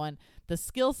someone. The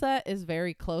skill set is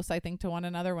very close, I think, to one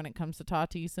another when it comes to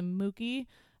Tatis and Mookie.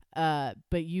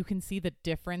 But you can see the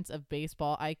difference of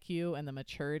baseball IQ and the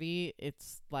maturity.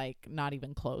 It's like not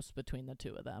even close between the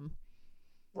two of them.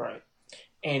 Right.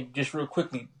 And just real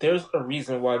quickly, there's a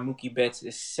reason why Mookie Betts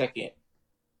is second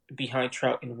behind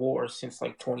Trout in WAR since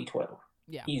like 2012.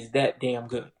 Yeah. He's that damn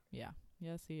good. Yeah.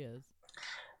 Yes, he is.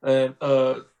 And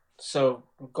so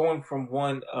going from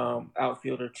one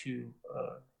outfielder to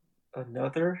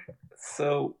another.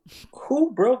 So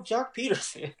who broke Joc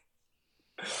Pederson?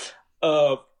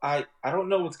 I don't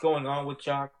know what's going on with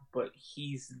Joc, but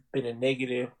he's been a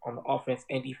negative on the offense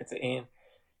and defensive end.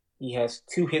 He has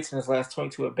 2 hits in his last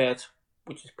 22 at bats,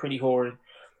 which is pretty horrid.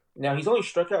 Now he's only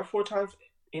struck out 4 times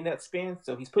in that span,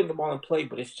 so he's putting the ball in play,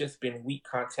 but it's just been weak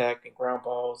contact and ground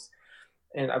balls.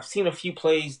 And I've seen a few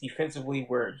plays defensively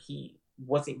where he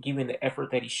wasn't giving the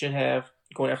effort that he should have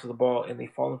going after the ball, and they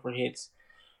falling for hits.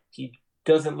 He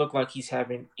doesn't look like he's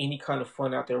having any kind of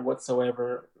fun out there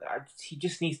whatsoever. He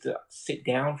just needs to sit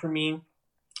down for me.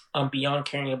 I'm beyond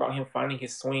caring about him finding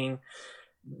his swing.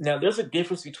 Now, there's a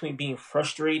difference between being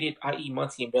frustrated, i.e.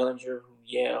 Muncy and Bellinger, who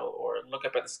yell or look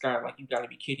up at the sky like, you got to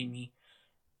be kidding me,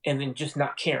 and then just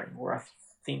not caring, where I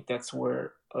think that's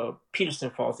where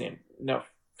Pederson falls in. Now,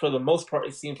 for the most part,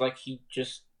 it seems like he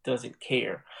just doesn't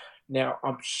care. Now,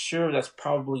 I'm sure that's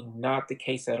probably not the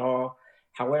case at all.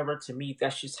 However, to me,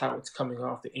 that's just how it's coming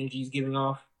off, the energy he's giving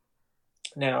off.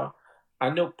 Now, I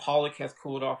know Pollock has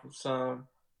cooled off with some,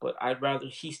 but I'd rather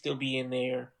he still be in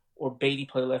there, or Beatty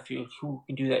play left field, who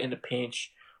can do that in a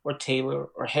pinch, or Taylor,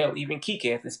 or hell, even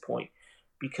Kike at this point,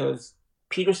 because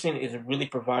Pederson is really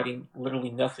providing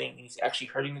literally nothing. He's actually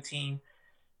hurting the team.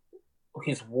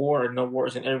 His WAR, no WAR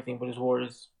isn't everything, but his WAR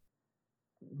is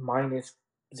minus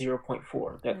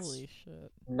 0.4. That's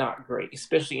not great,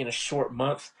 especially in a short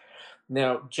month.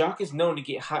 Now, Joc is known to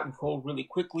get hot and cold really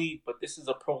quickly, but this is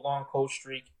a prolonged cold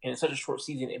streak, and in such a short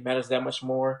season, it matters that much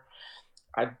more.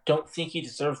 I don't think he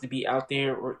deserves to be out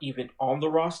there or even on the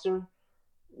roster.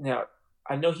 Now,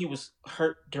 I know he was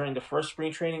hurt during the first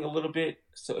spring training a little bit,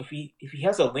 so if he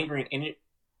has a lingering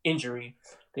injury,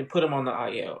 then put him on the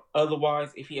IL.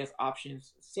 Otherwise, if he has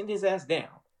options, send his ass down.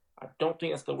 I don't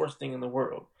think that's the worst thing in the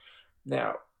world.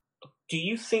 Now, do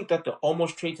you think that the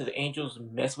almost trade to the Angels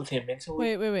mess with him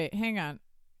mentally? Wait. Hang on.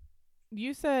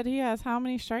 You said he has how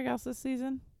many strikeouts this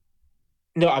season?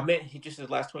 No, I meant he just his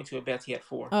last 22 at bats, he had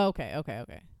 4. Oh, okay.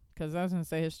 Because I was going to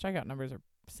say his strikeout numbers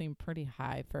seem pretty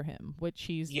high for him, which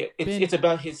it's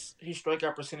about his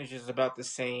strikeout percentage is about the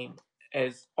same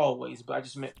as always, but I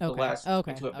just meant the last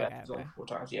 22 at bats was only 4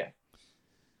 times. Yeah.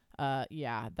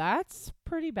 Yeah, that's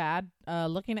pretty bad.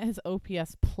 Looking at his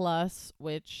OPS plus,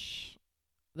 which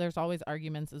there's always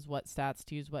arguments as what stats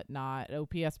to use, what not.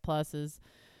 OPS plus is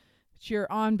your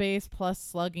on base plus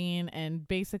slugging, and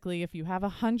basically if you have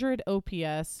 100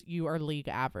 OPS, you are league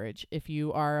average. If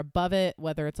you are above it,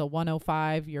 whether it's a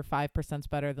 105, you're 5%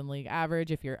 better than league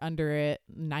average. If you're under it,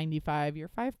 95, you're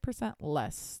 5%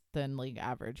 less than league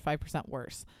average, 5%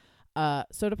 worse.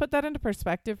 So to put that into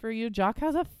perspective for you, Jock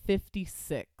has a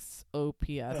 56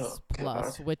 OPS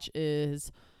plus, which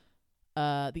is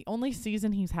the only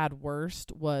season he's had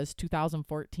worst was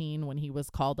 2014 when he was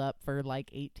called up for like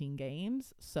 18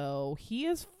 games. So he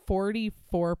is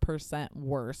 44%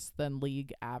 worse than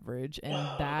league average, and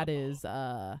that is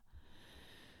that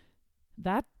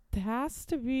has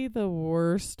to be the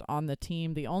worst on the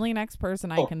team. The only next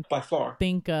person I can by far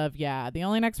think of, the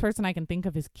only next person I can think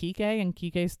of is Kike, and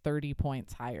Kike's 30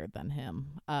 points higher than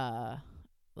him.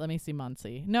 Let me see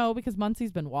Muncy. No, because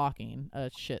Muncy's been walking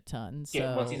a shit ton. So,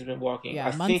 yeah, Muncy's been walking.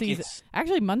 Yeah, Muncy's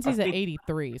at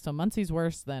 83, so Muncy's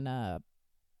worse than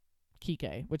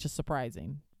Kike, which is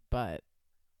surprising, but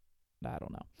I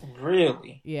don't know.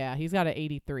 Really? Yeah, he's got an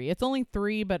 83. It's only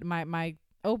 3, but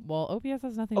OPS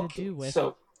has nothing to do with.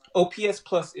 So OPS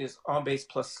plus is on base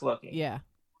plus slugging. Yeah.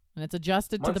 And it's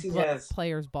adjusted to the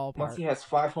player's ballpark. Muncy has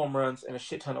 5 home runs and a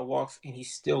shit ton of walks, and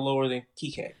he's still lower than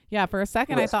Kike. Yeah, for a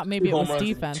second I thought maybe it was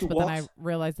defense, but then I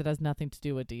realized it has nothing to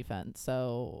do with defense.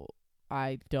 So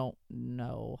I don't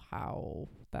know how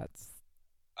that's.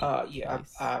 I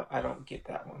don't get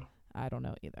that one. I don't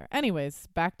know either. Anyways,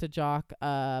 back to Jock.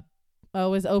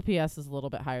 His OPS is a little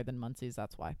bit higher than Muncy's.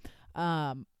 That's why.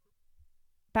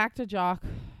 Back to Jock.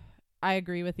 I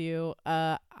agree with you.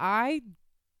 I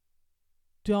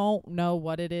don't know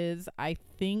what it is. I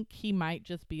think he might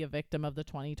just be a victim of the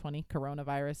 2020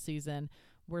 coronavirus season.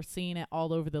 We're seeing it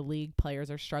all over the league.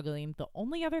 Players are struggling. The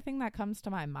only other thing that comes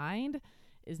to my mind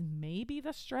is maybe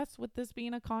the stress with this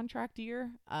being a contract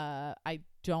year. I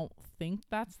don't think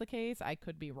that's the case. I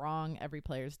could be wrong. Every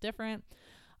player's different.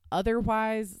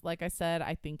 Otherwise, like I said,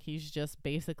 I think he's just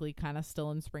basically kind of still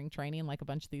in spring training like a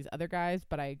bunch of these other guys.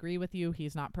 But I agree with you.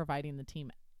 He's not providing the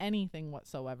team anything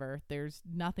whatsoever. There's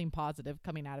nothing positive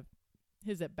coming out of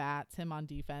his at-bats, him on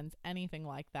defense, anything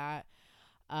like that.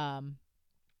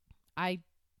 I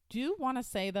do want to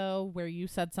say, though, where you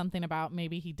said something about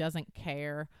maybe he doesn't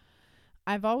care.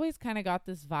 I've always kind of got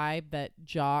this vibe that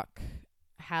Jock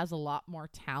has a lot more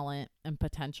talent and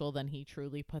potential than he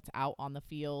truly puts out on the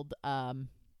field.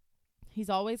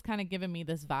 He's always kind of given me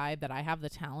this vibe that I have the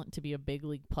talent to be a big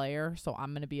league player, so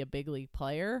I'm going to be a big league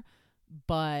player,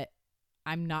 but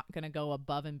I'm not going to go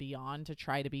above and beyond to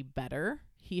try to be better.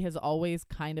 He has always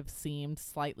kind of seemed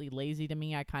slightly lazy to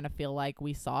me. I kind of feel like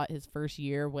we saw it his first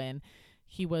year when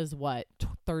he was,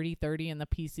 30-30 in the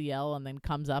PCL, and then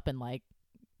comes up and,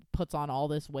 puts on all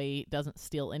this weight, doesn't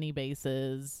steal any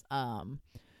bases,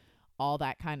 all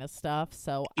that kind of stuff.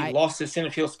 So he lost his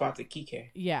center field spot to Kike.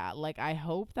 Yeah, I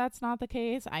hope that's not the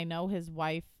case. I know his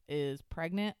wife is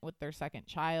pregnant with their second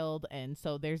child, and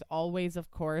so there's always,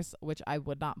 of course, which I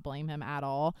would not blame him at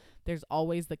all, there's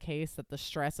always the case that the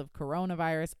stress of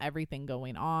coronavirus, everything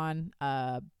going on,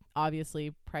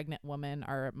 obviously pregnant women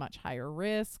are at much higher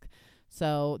risk,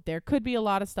 so there could be a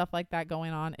lot of stuff like that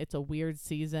going on. It's a weird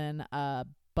season,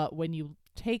 but when you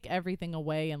take everything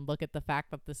away and look at the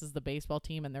fact that this is the baseball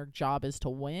team and their job is to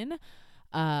win,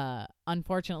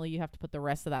 unfortunately you have to put the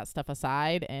rest of that stuff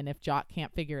aside. And if Jock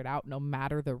can't figure it out no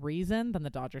matter the reason, then the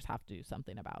Dodgers have to do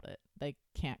something about it. They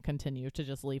can't continue to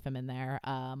just leave him in there.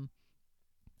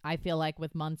 I feel like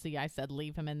with Muncy, I said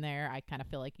leave him in there. I kind of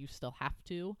feel like you still have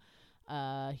to.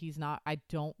 I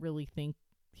don't really think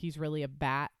he's really a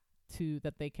bat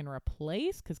that they can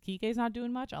replace, because Kike's not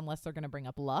doing much unless they're going to bring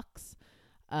up Lux.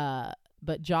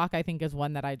 But Jock, I think, is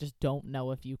one that I just don't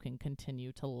know if you can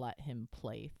continue to let him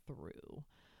play through.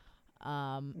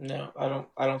 No,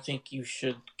 I don't think you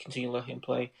should continue to let him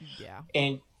play. Yeah.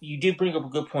 And you did bring up a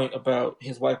good point about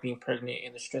his wife being pregnant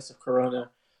and the stress of Corona.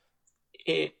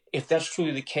 If that's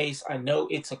truly the case, I know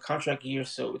it's a contract year,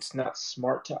 so it's not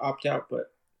smart to opt out,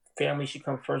 but family should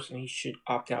come first, and he should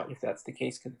opt out if that's the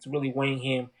case, because it's really weighing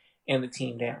him and the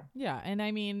team down. Yeah, and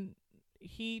I mean,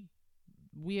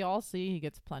 we all see he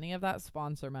gets plenty of that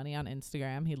sponsor money on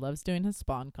Instagram. He loves doing his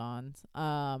spawn cons.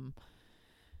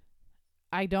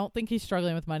 I don't think he's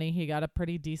struggling with money. He got a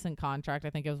pretty decent contract.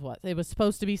 I think it was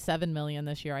supposed to be $7 million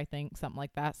this year, I think, something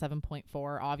like that,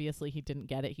 7.4. Obviously he didn't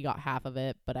get it. He got half of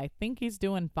it, but I think he's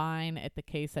doing fine. At the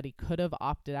case that he could have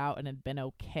opted out and had been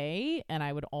okay. And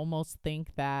I would almost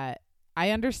think that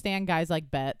I understand guys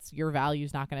like Betts, your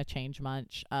value's not going to change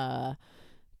much.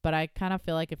 But I kind of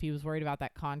feel like if he was worried about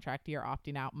that contract year,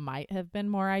 opting out might have been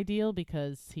more ideal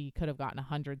because he could have gotten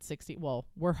 160. Well,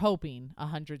 we're hoping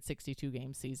 162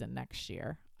 game season next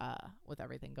year with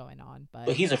everything going on. But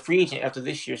But he's a free agent after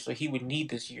this year, so he would need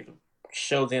this year to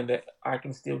show them that I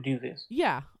can still do this.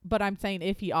 yeah, but I'm saying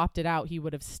if he opted out, he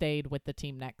would have stayed with the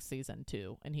team next season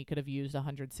too, and he could have used You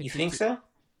 162. think so?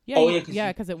 Yeah, Oh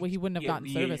yeah, because he wouldn't have gotten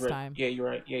service you're right. time. Yeah, you're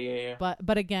right. Yeah.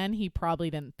 But again, he probably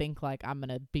didn't think like I'm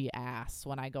gonna be ass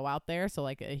when I go out there. So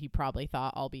like he probably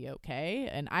thought I'll be okay,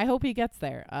 and I hope he gets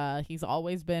there. He's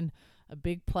always been a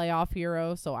big playoff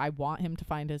hero, so I want him to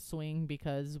find his swing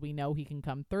because we know he can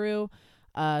come through.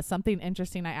 Something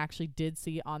interesting I actually did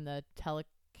see on the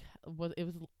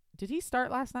did he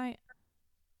start last night?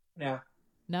 Yeah.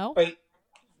 No. Wait.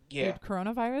 Yeah. Dude,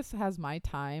 coronavirus has my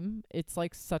time. It's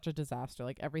like such a disaster.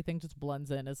 Like everything just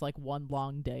blends in as like one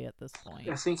long day at this point.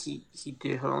 I think he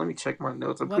did. Hold on, let me check my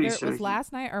notes. I'm Whether pretty it sure was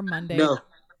last night or Monday. No.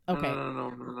 Okay.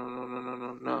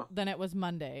 No. Then it was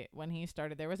Monday when he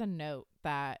started. There was a note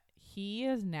that he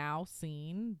is now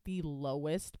seeing the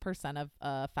lowest percent of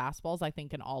fastballs, I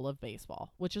think, in all of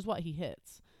baseball, which is what he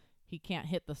hits. He can't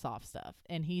hit the soft stuff.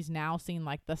 And he's now seen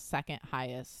like the second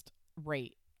highest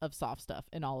rate of soft stuff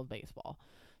in all of baseball.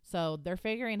 So they're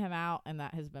figuring him out, and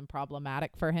that has been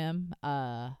problematic for him.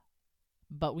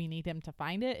 But we need him to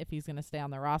find it if he's going to stay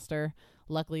on the roster.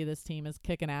 Luckily, this team is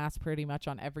kicking ass pretty much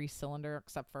on every cylinder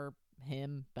except for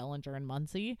him, Bellinger, and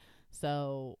Muncy.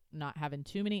 So not having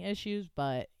too many issues,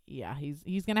 but yeah,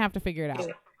 he's going to have to figure it out.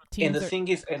 And the thing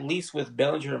is, at least with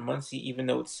Bellinger and Muncy, even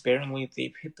though it's sparingly,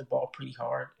 they've hit the ball pretty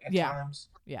hard at times.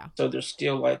 Yeah. So there's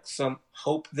still like some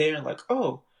hope there. Like,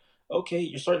 oh, okay,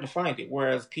 you're starting to find it.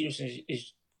 Whereas Peterson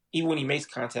is even when he makes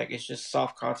contact, it's just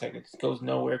soft contact. It goes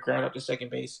nowhere, ground up to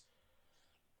second base.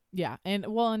 Yeah, and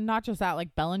not just that,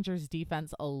 like Bellinger's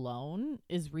defense alone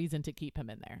is reason to keep him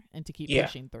in there and to keep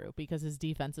pushing through because his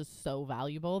defense is so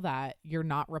valuable that you're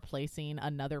not replacing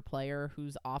another player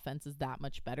whose offense is that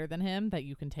much better than him that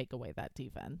you can take away that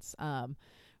defense.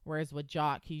 Whereas with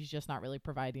Jock, he's just not really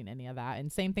providing any of that.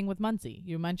 And same thing with Muncy.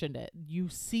 You mentioned it. You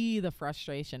see the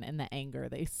frustration and the anger.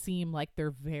 They seem like they're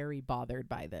very bothered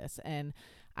by this. And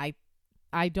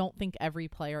I don't think every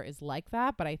player is like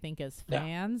that, but I think as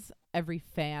fans, every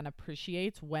fan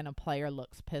appreciates when a player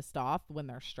looks pissed off when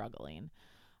they're struggling.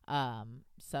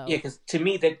 So yeah, because to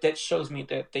me that shows me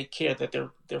that they care that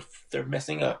they're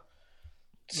messing up.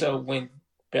 So when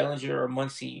Bellinger or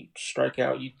Muncy strike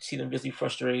out, you see them visibly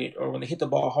frustrated, or when they hit the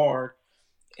ball hard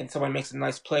and someone makes a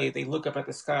nice play, they look up at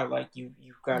the sky like you've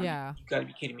got to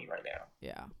be kidding me right now.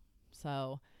 Yeah.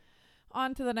 So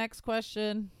on to the next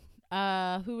question.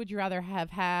 Who would you rather have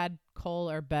had,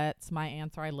 Cole or Betts? My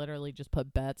answer, I literally just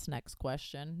put Betts. Next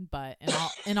question. But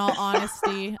in all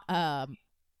honesty,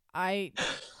 I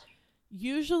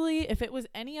usually, if it was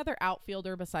any other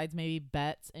outfielder besides maybe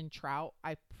Betts and Trout,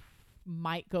 I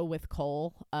might go with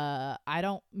Cole. I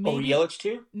don't. Over Yelich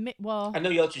too? Well, I know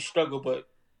Yelich has struggled, but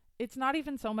it's not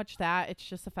even so much that. It's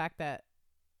just the fact that.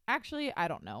 Actually, I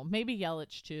don't know. Maybe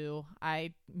Yelich too.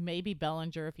 Maybe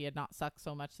Bellinger if he had not sucked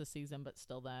so much this season, but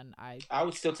still then I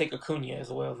would still take Acuna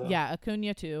as well though. Yeah,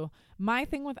 Acuna too. My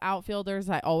thing with outfielders,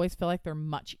 I always feel like they're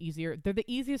much easier. They're the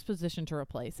easiest position to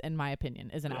replace, in my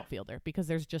opinion, is an outfielder because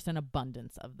there's just an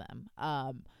abundance of them.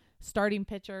 Starting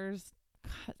pitchers,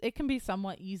 it can be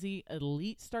somewhat easy.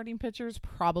 Elite starting pitchers,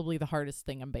 probably the hardest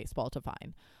thing in baseball to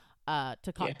find,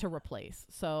 to replace.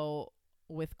 So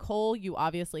with Cole, you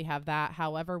obviously have that.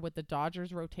 However, with the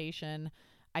Dodgers rotation,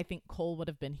 I think Cole would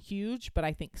have been huge, but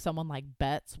I think someone like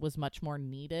Betts was much more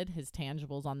needed. His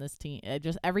tangibles on this team,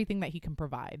 just everything that he can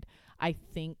provide, I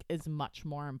think is much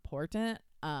more important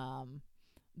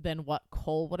than what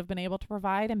Cole would have been able to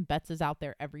provide. And Betts is out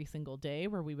there every single day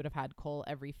where we would have had Cole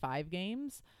every 5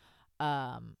 games.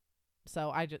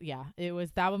 So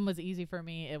that one was easy for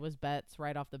me. It was Betts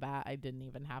right off the bat. I didn't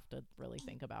even have to really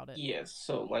think about it. Yes.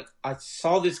 So like I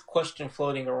saw this question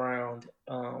floating around,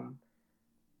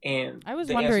 and I was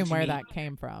wondering where that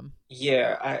came from.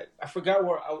 Yeah, I forgot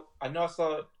where I know I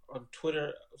saw it on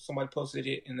Twitter. Somebody posted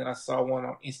it, and then I saw one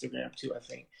on Instagram too, I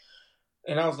think.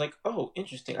 And I was like, oh,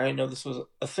 interesting. I didn't know this was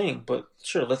a thing, but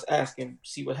sure, let's ask and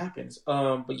see what happens.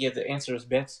 But yeah, the answer is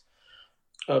Betts.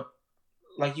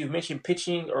 Like you mentioned,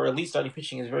 pitching or at least starting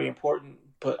pitching is very important,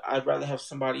 but I'd rather have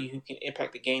somebody who can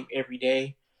impact the game every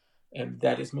day, and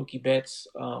that is Mookie Betts.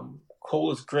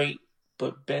 Cole is great,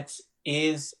 but Betts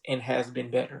is and has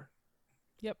been better.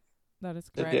 Yep, that is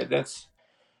correct.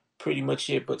 pretty much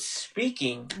it. But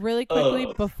speaking Really quickly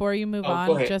of, before you move oh, go on,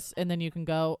 ahead. just and then you can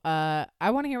go. I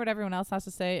want to hear what everyone else has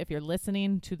to say. If you're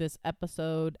listening to this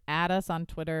episode, add us on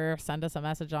Twitter, send us a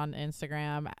message on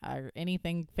Instagram or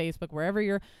anything, Facebook, wherever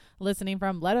you're listening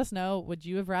from. Let us know. Would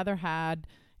you have rather had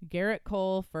Garrett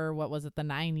Cole for what was it, the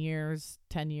 9 years,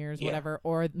 10 years, Yeah. whatever,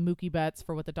 or Mookie Betts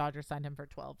for what the Dodgers signed him for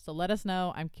 12? So let us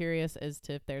know. I'm curious as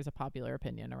to if there's a popular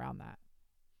opinion around that.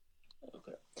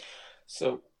 Okay.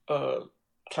 So,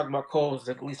 talking about Cole as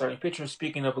the lead starting pitcher.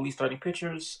 Speaking of elite starting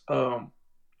pitchers,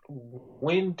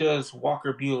 when does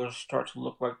Walker Bueller start to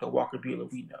look like the Walker Bueller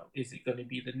we know? Is it going to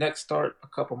be the next start, a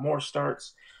couple more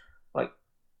starts? Like,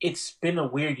 it's been a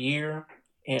weird year,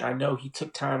 and I know he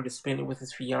took time to spend it with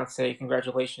his fiance.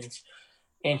 Congratulations.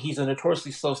 And he's a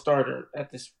notoriously slow starter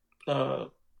uh,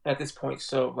 at this point.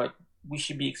 So, like, we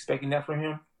should be expecting that from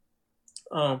him.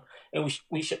 And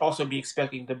we should also be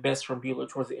expecting the best from Bueller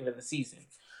towards the end of the season.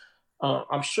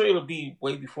 I'm sure it'll be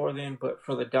way before then, but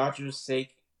for the Dodgers'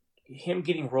 sake, him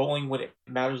getting rolling when it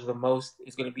matters the most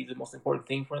is going to be the most important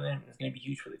thing for them. It's going to be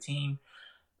huge for the team.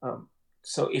 Um,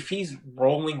 so if he's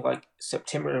rolling like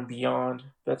September and beyond,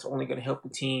 that's only going to help the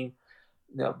team.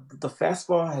 Now, the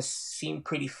fastball has seemed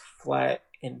pretty flat,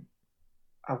 and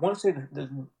I want to say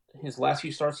his last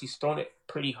few starts, he's thrown it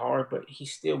pretty hard, but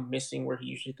he's still missing where he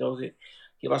usually throws it.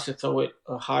 He likes to throw it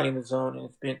high in the zone, and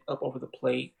it's been up over the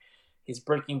plate. His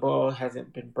breaking ball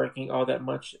hasn't been breaking all that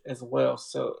much as well.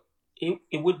 So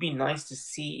it would be nice to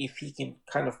see if he can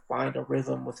kind of find a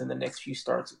rhythm within the next few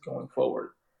starts going forward.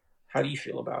 How do you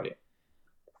feel about it?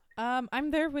 I'm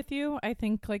there with you. I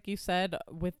think, like you said,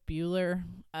 with Bueller,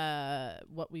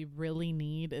 what we really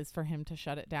need is for him to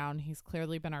shut it down. He's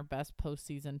clearly been our best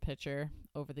postseason pitcher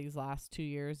over these last 2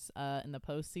 years in the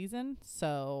postseason.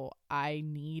 So I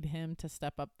need him to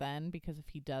step up then, because if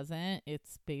he doesn't,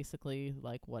 it's basically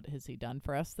like, what has he done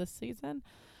for us this season?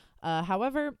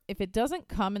 However, if it doesn't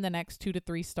come in the next 2 to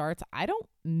 3 starts, I don't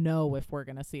know if we're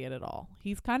going to see it at all.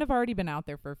 He's kind of already been out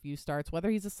there for a few starts.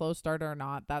 Whether he's a slow starter or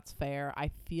not, that's fair.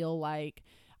 I feel like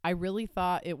I really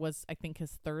thought it was, I think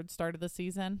his third start of the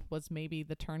season was maybe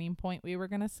the turning point we were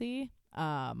going to see.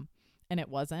 And it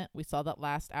wasn't. We saw that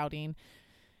last outing.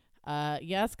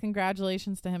 Yes,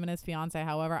 congratulations to him and his fiance.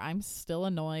 However, I'm still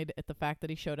annoyed at the fact that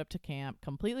he showed up to camp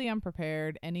completely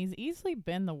unprepared, and he's easily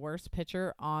been the worst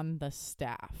pitcher on the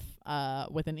staff,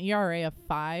 with an ERA of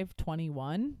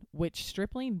 5.21, which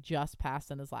Stripling just passed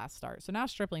in his last start. So now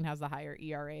Stripling has the higher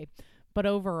ERA, but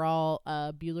overall,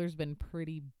 Bueller's been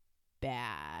pretty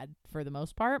bad for the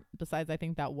most part. Besides, I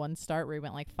think that one start where he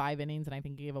went like 5 innings and I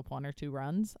think he gave up 1 or 2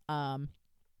 runs.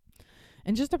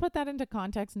 And just to put that into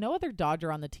context, no other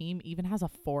Dodger on the team even has a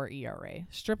 4 ERA.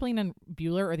 Stripling and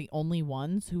Bueller are the only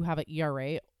ones who have an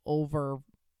ERA over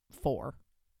 4,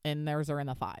 and theirs are in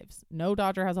the 5s. No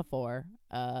Dodger has a 4,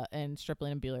 and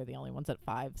Stripling and Bueller are the only ones at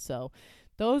 5. So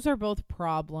those are both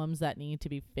problems that need to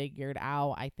be figured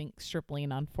out. I think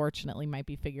Stripling, unfortunately, might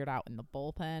be figured out in the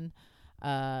bullpen.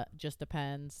 Just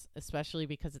depends, especially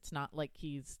because it's not like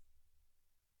he's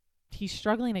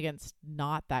struggling against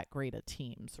not that great of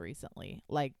teams recently.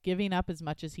 Like, giving up as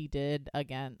much as he did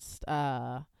against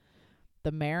the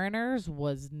Mariners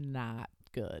was not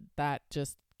good. That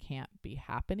just can't be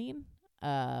happening.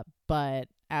 But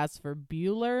as for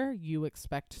Bueller, you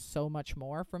expect so much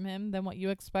more from him than what you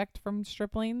expect from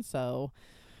Stripling. So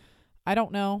I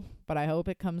don't know, but I hope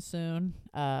it comes soon.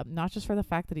 Not just for the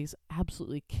fact that he's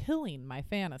absolutely killing my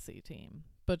fantasy team,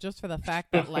 but just for the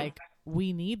fact that, like,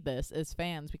 we need this as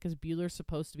fans, because Bueller's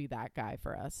supposed to be that guy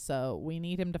for us. So we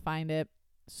need him to find it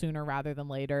sooner rather than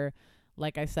later.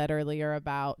 Like I said earlier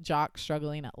about Jock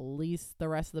struggling, at least the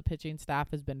rest of the pitching staff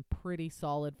has been pretty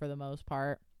solid for the most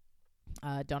part.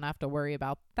 Don't have to worry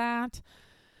about that.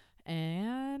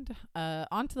 And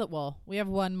on to we have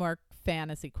one more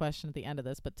fantasy question at the end of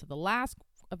this, but to the last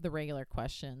of the regular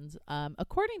questions.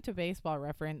 According to Baseball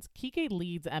Reference, Kike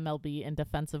leads MLB in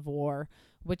defensive WAR,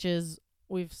 which is,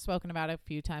 we've spoken about it a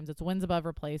few times. It's wins above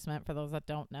replacement for those that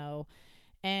don't know.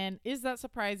 And is that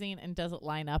surprising, and does it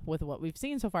line up with what we've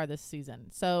seen so far this season?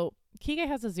 So Kike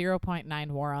has a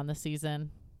 0.9 WAR on the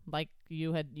season. Like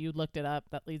you looked it up.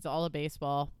 That leads all of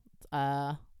baseball.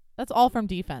 That's all from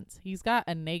defense. He's got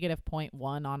a negative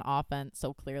 -0.1 on offense,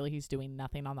 so clearly he's doing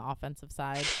nothing on the offensive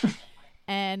side.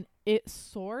 And it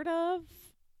sort of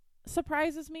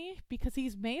surprises me because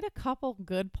he's made a couple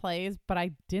good plays, but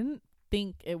I didn't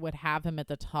think it would have him at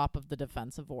the top of the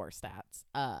defensive WAR stats.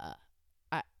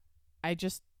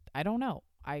 I don't know.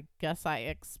 I guess I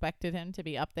expected him to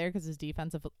be up there because his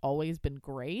defense have always been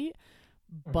great,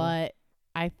 but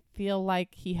I feel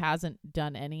like he hasn't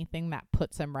done anything that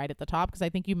puts him right at the top, because I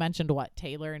think you mentioned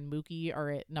Taylor and Mookie are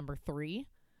at number 3.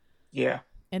 Yeah,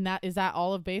 And is that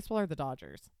all of baseball or the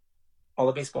Dodgers? all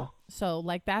of baseball. So,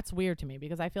 like, that's weird to me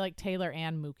because I feel like Taylor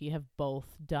and Mookie have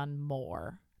both done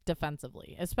more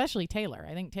defensively, especially Taylor.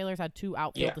 I think Taylor's had 2 Yeah.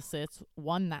 outfield assists,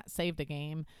 one that saved a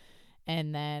game,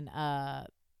 and then I'm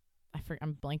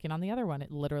blanking on the other one.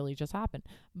 It literally just happened.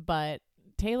 But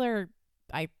Taylor,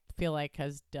 I feel like,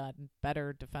 has done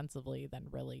better defensively than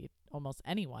really almost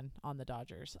anyone on the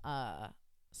Dodgers.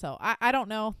 So I don't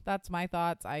know. That's my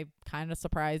thoughts. I'm kind of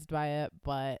surprised by it,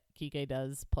 but Kike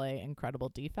does play incredible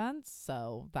defense,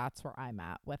 so that's where I'm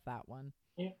at with that one.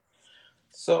 Yeah.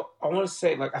 So I want to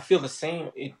say, like, I feel the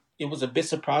same. It was a bit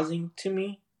surprising to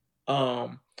me.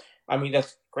 Um, I mean,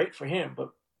 that's great for him, but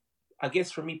I guess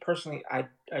for me personally, I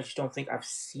just don't think I've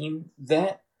seen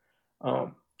that.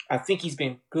 Um, I think he's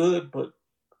been good, but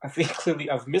I think clearly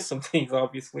I've missed some things.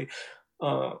 Obviously,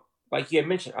 uh, like you had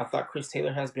mentioned, I thought Chris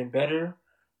Taylor has been better.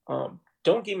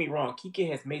 Don't get me wrong,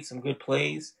 Kike has made some good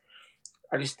plays.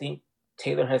 I just think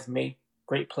Taylor has made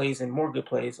great plays and more good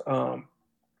plays.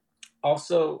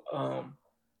 Also,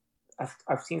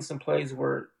 I've seen some plays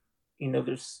where,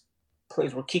 there's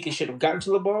plays where Kike should have gotten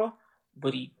to the ball,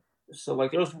 but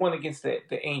like there was one against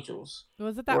the Angels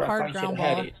Was it that where I thought hard he should ground have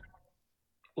had ball? it.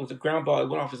 It was a ground ball. It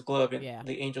went off his glove, and Yeah.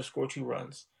 the Angels scored 2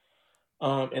 runs.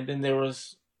 And then there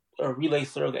was a relay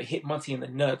throw that hit Muncy in the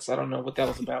nuts. I don't know what that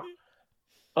was about.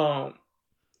 Um,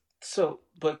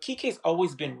 but Kike's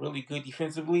always been really good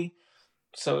defensively.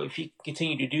 So if he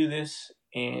continue to do this,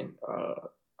 and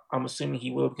I'm assuming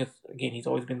he will because again he's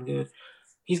always been good.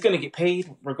 He's gonna get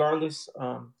paid regardless.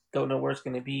 Don't know where it's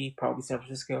gonna be. Probably San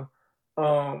Francisco.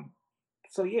 Um,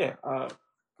 so yeah,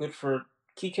 good for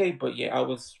Kike. But yeah, I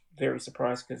was very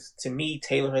surprised because to me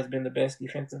Taylor has been the best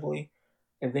defensively,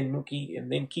 and then Mookie,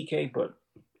 and then Kike. But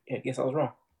yeah, I guess I was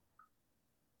wrong.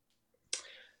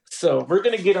 So we're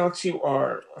gonna get on to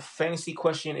our fantasy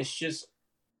question. It's just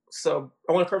so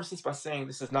I want to preface this by saying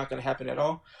this is not going to happen at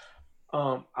all.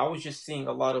 I was just seeing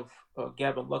a lot of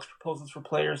Gavin Lux proposals for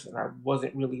players, and I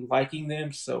wasn't really liking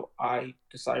them, so I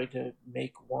decided to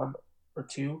make one or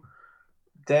two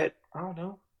that I don't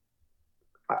know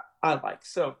I like.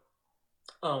 So,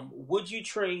 would you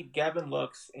trade Gavin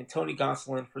Lux and Tony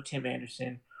Gonsolin for Tim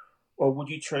Anderson, or would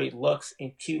you trade Lux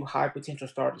and 2 high potential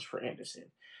starters for Anderson?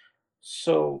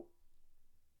 So,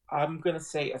 I'm gonna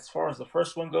say, as far as the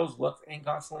first one goes, Lux and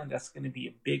Gonsolin, that's gonna be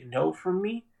a big no for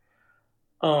me.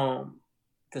 Um,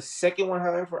 the second one,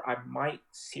 however, I might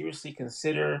seriously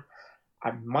consider.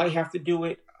 I might have to do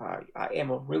it. I am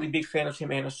a really big fan of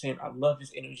Tim Anderson. I love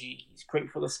his energy. He's great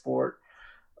for the sport.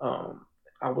 Um,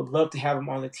 I would love to have him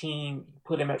on the team,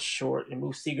 put him at short, and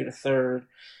move Seager to third,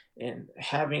 and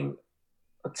having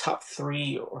a top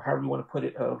 3, or however you want to put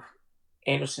it, of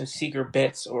Anderson, Seager,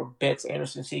 Betts, or Betts,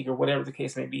 Anderson, Seager, whatever the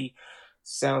case may be,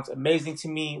 sounds amazing to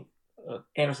me.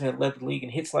 Anderson had led the league in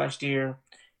hits last year.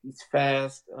 He's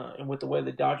fast, and with the way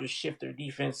the Dodgers shift their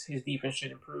defense, his defense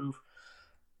should improve.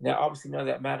 Now, obviously, none of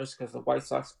that matters because the White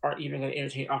Sox aren't even going to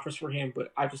entertain offers for him.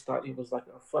 But I just thought it was like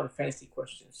a fun fantasy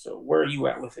question. So, where are you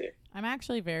at with it? I'm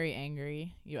actually very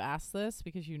angry you asked this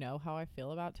because you know how I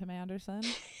feel about Tim Anderson.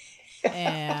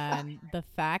 And the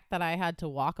fact that I had to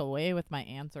walk away with my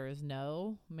answer is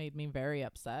no made me very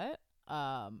upset.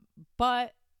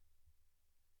 But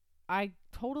I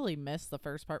totally missed the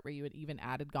first part where you had even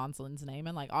added Gonsolin's name,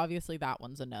 and like obviously that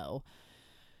one's a no.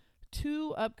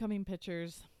 2 upcoming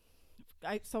pitchers.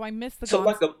 I missed the So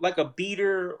like a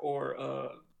beater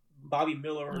or Bobby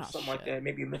Miller or something shit. like that.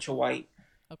 Maybe a Mitchell White.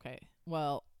 Okay.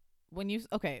 Well,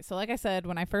 so like I said,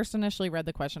 when I first initially read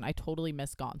the question, I totally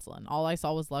missed Gonsolin. All I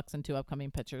saw was Lux and 2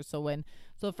 upcoming pitchers. So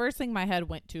the first thing my head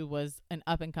went to was an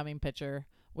up and coming pitcher,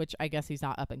 which I guess he's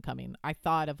not up and coming. I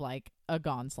thought of like a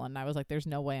Gonsolin. I was like, there's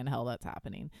no way in hell that's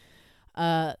happening.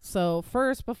 So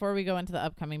first, before we go into the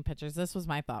upcoming pitchers, this was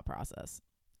my thought process.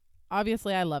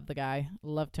 Obviously, I love the guy.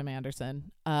 Love Tim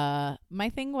Anderson. My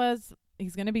thing was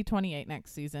he's going to be 28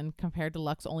 next season compared to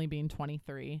Lux only being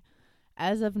 23.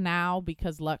 As of now,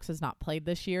 because Lux has not played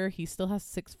this year, he still has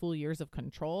 6 full years of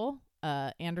control.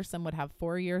 Anderson would have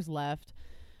 4 years left.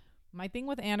 My thing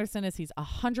with Anderson is he's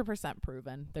 100%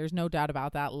 proven. There's no doubt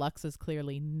about that. Lux is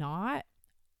clearly not.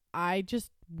 I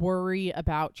just worry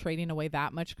about trading away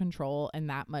that much control and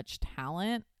that much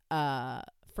talent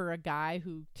for a guy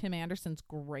who Tim Anderson's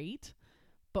great,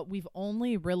 but we've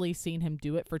only really seen him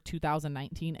do it for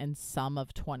 2019 and some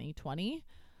of 2020.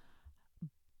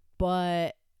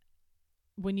 But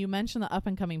when you mention the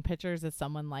up-and-coming pitchers as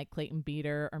someone like Clayton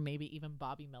Beeter or maybe even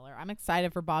Bobby Miller, I'm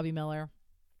excited for Bobby Miller.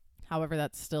 However,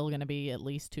 that's still going to be at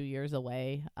least 2 years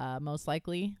away, most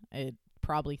likely.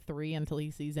 Probably 3 until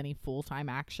he sees any full-time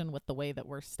action with the way that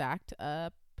we're stacked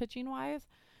pitching-wise.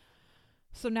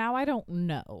 So now I don't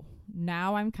know.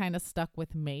 Now I'm kind of stuck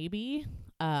with maybe.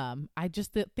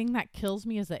 The thing that kills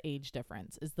me is the age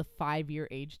difference, is the 5-year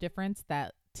age difference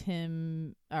that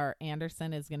Tim or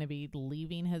Anderson is going to be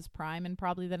leaving his prime in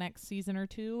probably the next season or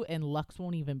two, and Lux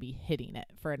won't even be hitting it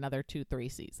for another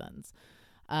 2-3 seasons.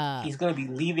 He's gonna be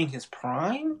leaving his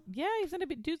prime. Yeah,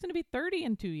 dude's gonna be 30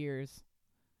 in 2 years.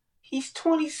 He's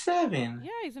 27.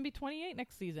 Yeah, he's gonna be 28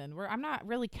 next season. I'm not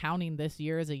really counting this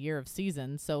year as a year of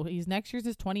seasons. So he's next year's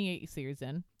his 28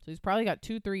 season. So he's probably got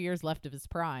 2-3 years left of his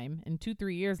prime. In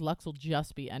 2-3 years, Lux will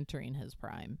just be entering his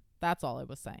prime. That's all I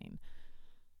was saying.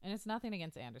 And it's nothing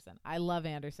against Anderson. I love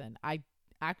Anderson. I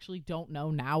actually don't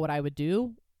know now what I would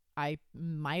do. I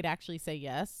might actually say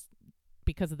yes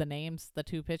because of the names, the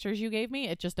two pitchers you gave me.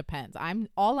 It just depends.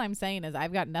 All I'm saying is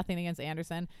I've got nothing against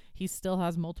Anderson. He still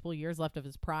has multiple years left of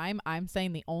his prime. I'm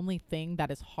saying the only thing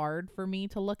that is hard for me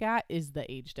to look at is the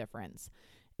age difference,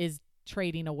 is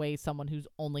trading away someone who's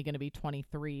only going to be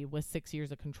 23 with 6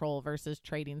 years of control versus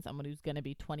trading someone who's going to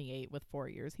be 28 with 4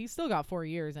 years. He's still got 4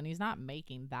 years and he's not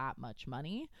making that much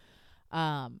money.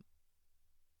 So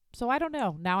I don't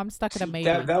know. Now I'm stuck at a maybe.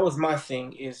 That was my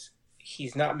thing, is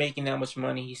he's not making that much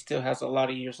money. He still has a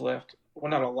lot of years left. Well,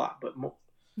 not a lot, but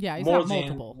yeah, he's more got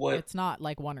multiple. What it's not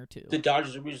like one or two. The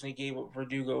Dodgers originally gave up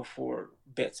Verdugo for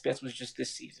Betts. Betts was just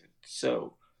this season.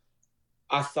 So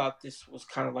I thought this was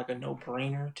kind of like a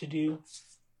no-brainer to do.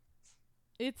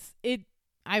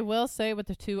 I will say with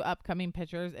the two upcoming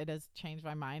pitchers, it has changed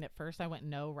my mind. At first, I went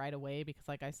no right away because,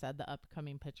 like I said, the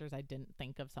upcoming pitchers, I didn't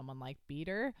think of someone like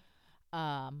Beater.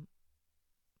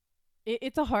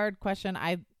 It's a hard question.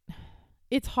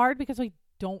 It's hard because we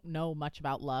don't know much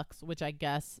about Lux, which I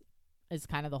guess is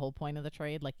kind of the whole point of the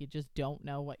trade. Like, you just don't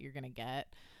know what you're gonna get.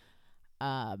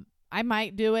 I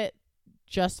might do it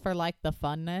just for like the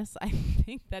funness I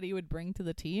think that he would bring to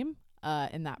the team,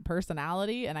 in that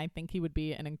personality, and I think he would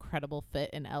be an incredible fit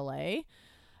in LA.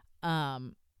 I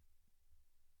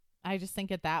just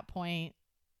think at that point,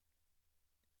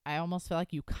 I almost feel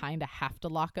like you kind of have to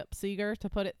lock up Seager to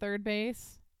put at third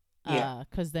base. Yeah.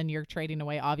 Because then you're trading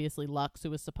away, obviously, Lux, who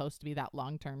was supposed to be that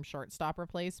long-term shortstop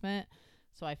replacement.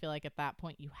 So I feel like at that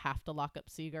point, you have to lock up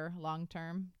Seager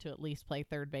long-term to at least play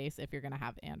third base if you're going to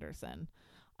have Anderson.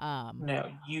 Now,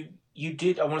 you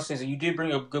did, I want to say, so you did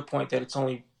bring up a good point that it's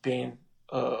only been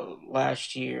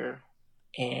last year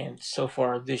and so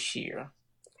far this year.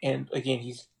 And again,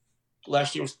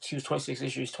 last year he was 26,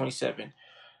 this year he's 27.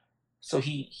 So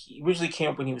he originally came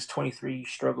up when he was 23,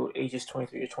 struggled ages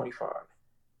 23 to 25.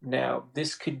 Now,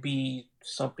 this could be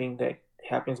something that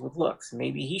happens with Lux.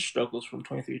 Maybe he struggles from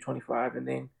 23 to 25 and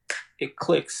then it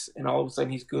clicks and all of a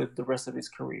sudden he's good the rest of his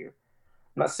career.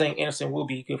 I'm not saying Anderson will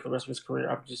be good for the rest of his career.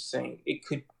 I'm just saying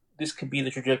this could be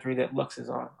the trajectory that Lux is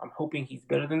on. I'm hoping he's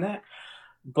better than that.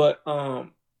 But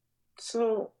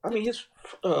so I mean his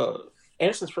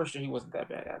Anderson's first year he wasn't that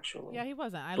bad actually. Yeah, he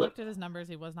wasn't. I looked at his numbers.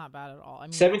 He was not bad at all. I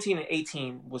mean, 17 and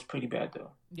 18 was pretty bad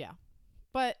though. Yeah.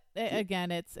 But again,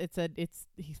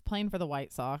 he's playing for the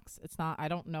White Sox. It's not. I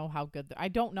don't know how good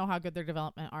their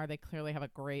development are. They clearly have a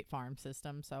great farm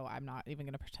system, so I'm not even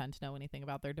going to pretend to know anything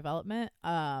about their development.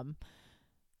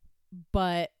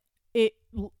 But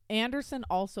Anderson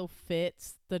also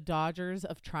fits the Dodgers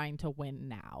of trying to win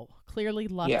now. Clearly,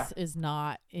 Lux is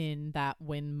not in that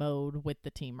win mode with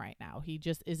the team right now. He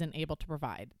just isn't able to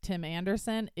provide. Tim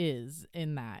Anderson is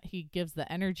in that. He gives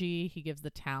the energy. He gives the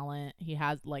talent.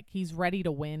 He's ready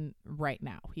to win right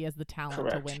now. He has the talent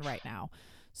to win right now.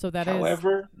 So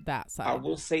However, is that side. I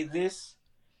will say this: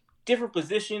 different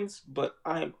positions, but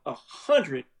I'm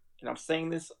 100, and I'm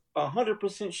saying this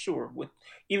 100% sure.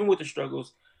 Even with the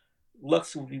struggles,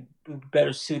 Lux would be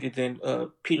better suited than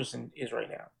Peterson is right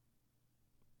now.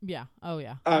 Yeah. Oh,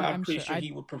 yeah. I'm pretty sure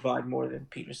he would provide more than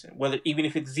Peterson, even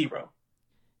if it's 0.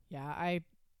 Yeah,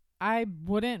 I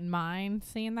wouldn't mind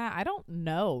seeing that. I don't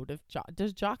know.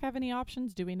 Does Jock have any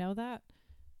options? Do we know that?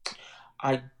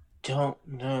 I don't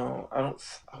know. I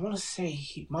want to say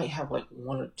he might have like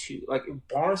 1 or 2. Like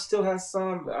Barnes still has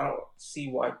some, but I don't see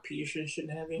why Peterson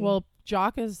shouldn't have any. Well,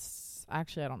 Jock is.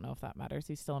 Actually, I don't know if that matters.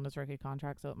 He's still in his rookie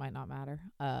contract, so it might not matter.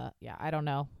 Yeah, I don't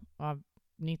know. I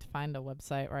need to find a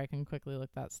website where I can quickly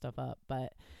look that stuff up.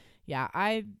 But yeah,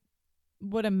 I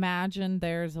would imagine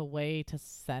there's a way to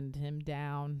send him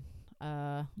down.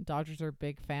 Dodgers are a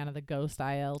big fan of the Ghost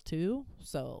IL too,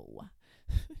 so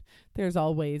there's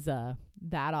always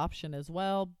that option as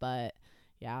well. But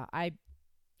yeah,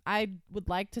 I would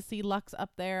like to see Lux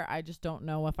up there. I just don't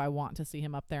know if I want to see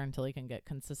him up there until he can get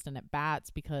consistent at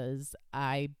bats, because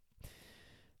I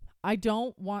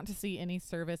don't want to see any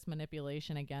service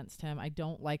manipulation against him. I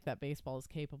don't like that baseball is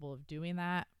capable of doing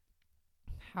that.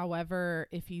 However,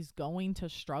 if he's going to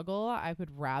struggle, I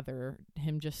would rather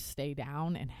him just stay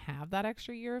down and have that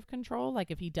extra year of control.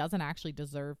 Like, if he doesn't actually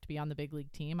deserve to be on the big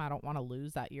league team, I don't want to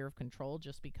lose that year of control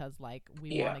just because, like, we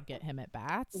want Yeah. to get him at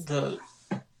bats. The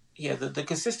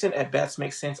consistent at bats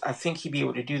makes sense. I think he'd be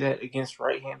able to do that against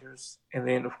right-handers, and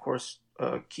then of course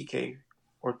Kike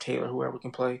or Taylor, whoever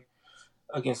can play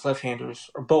against left-handers,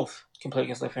 or both can play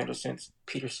against left-handers since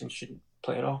Peterson shouldn't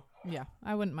play at all. Yeah,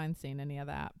 I wouldn't mind seeing any of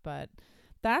that, but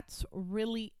that's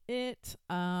really it.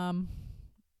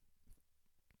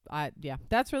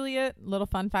 That's really it. Little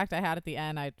fun fact I had at the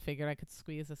end. I figured I could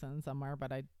squeeze this in somewhere,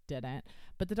 but I didn't.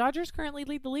 But the Dodgers currently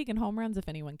lead the league in home runs, if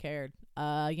anyone cared.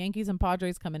 Yankees and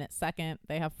Padres come in at second.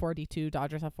 They have 42.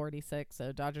 Dodgers have 46.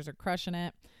 So Dodgers are crushing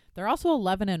it. They're also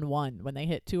 11-1 when they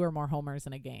hit 2 or more homers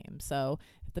in a game. So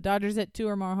if the Dodgers hit 2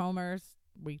 or more homers,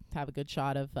 we have a good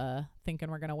shot of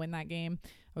thinking we're going to win that game.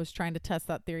 I was trying to test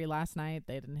that theory last night.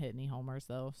 They didn't hit any homers,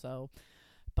 though.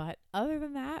 But other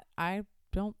than that, I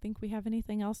don't think we have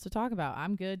anything else to talk about.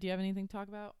 I'm good. Do you have anything to talk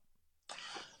about?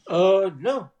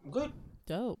 No, I'm good.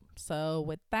 Dope. So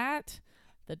with that,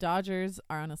 the Dodgers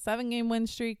are on a 7-game win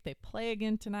streak. They play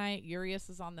again tonight. Urias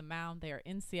is on the mound. They are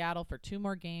in Seattle for 2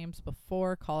 more games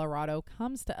before Colorado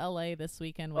comes to LA this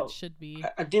weekend, which should be...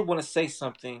 I did want to say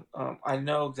something. I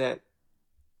know that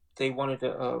they wanted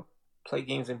to play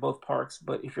games in both parks,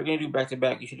 but if you're going to do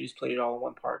back-to-back, you should just play it all in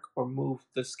one park or move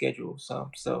the schedule some.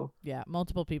 So yeah,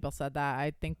 multiple people said that.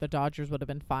 I think the Dodgers would have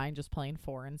been fine just playing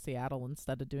 4 in Seattle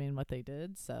instead of doing what they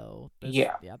did. So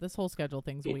this whole schedule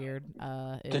thing's weird.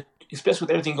 Especially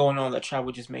with everything going on, that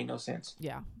travel just made no sense.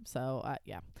 Yeah. So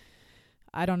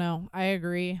I don't know. I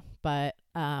agree, but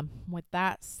with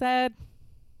that said,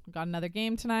 we got another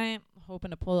game tonight.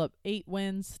 Hoping to pull up 8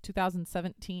 wins.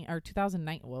 2017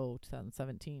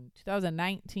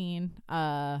 2019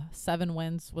 7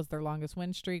 wins was their longest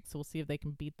win streak, so we'll see if they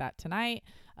can beat that tonight.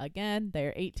 Again,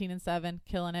 they're 18-7,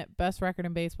 killing it. Best record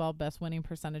in baseball, best winning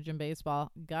percentage in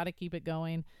baseball. Gotta keep it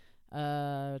going.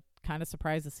 Kind of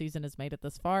surprised the season has made it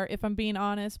this far, if I'm being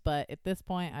honest, but at this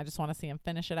point I just want to see them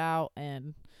finish it out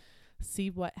and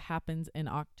see what happens in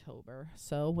October.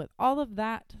 So with all of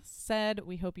that said,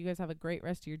 we hope you guys have a great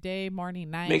rest of your day,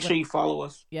 morning, night. Make sure you follow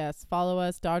us. Yes, follow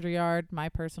us. Dodger Yard, my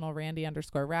personal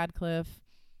Randy_Radcliffe.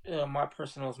 My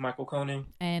personal is Michael Conan.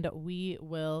 And we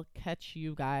will catch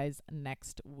you guys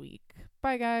next week.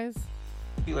 Bye, guys. See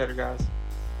you later, guys.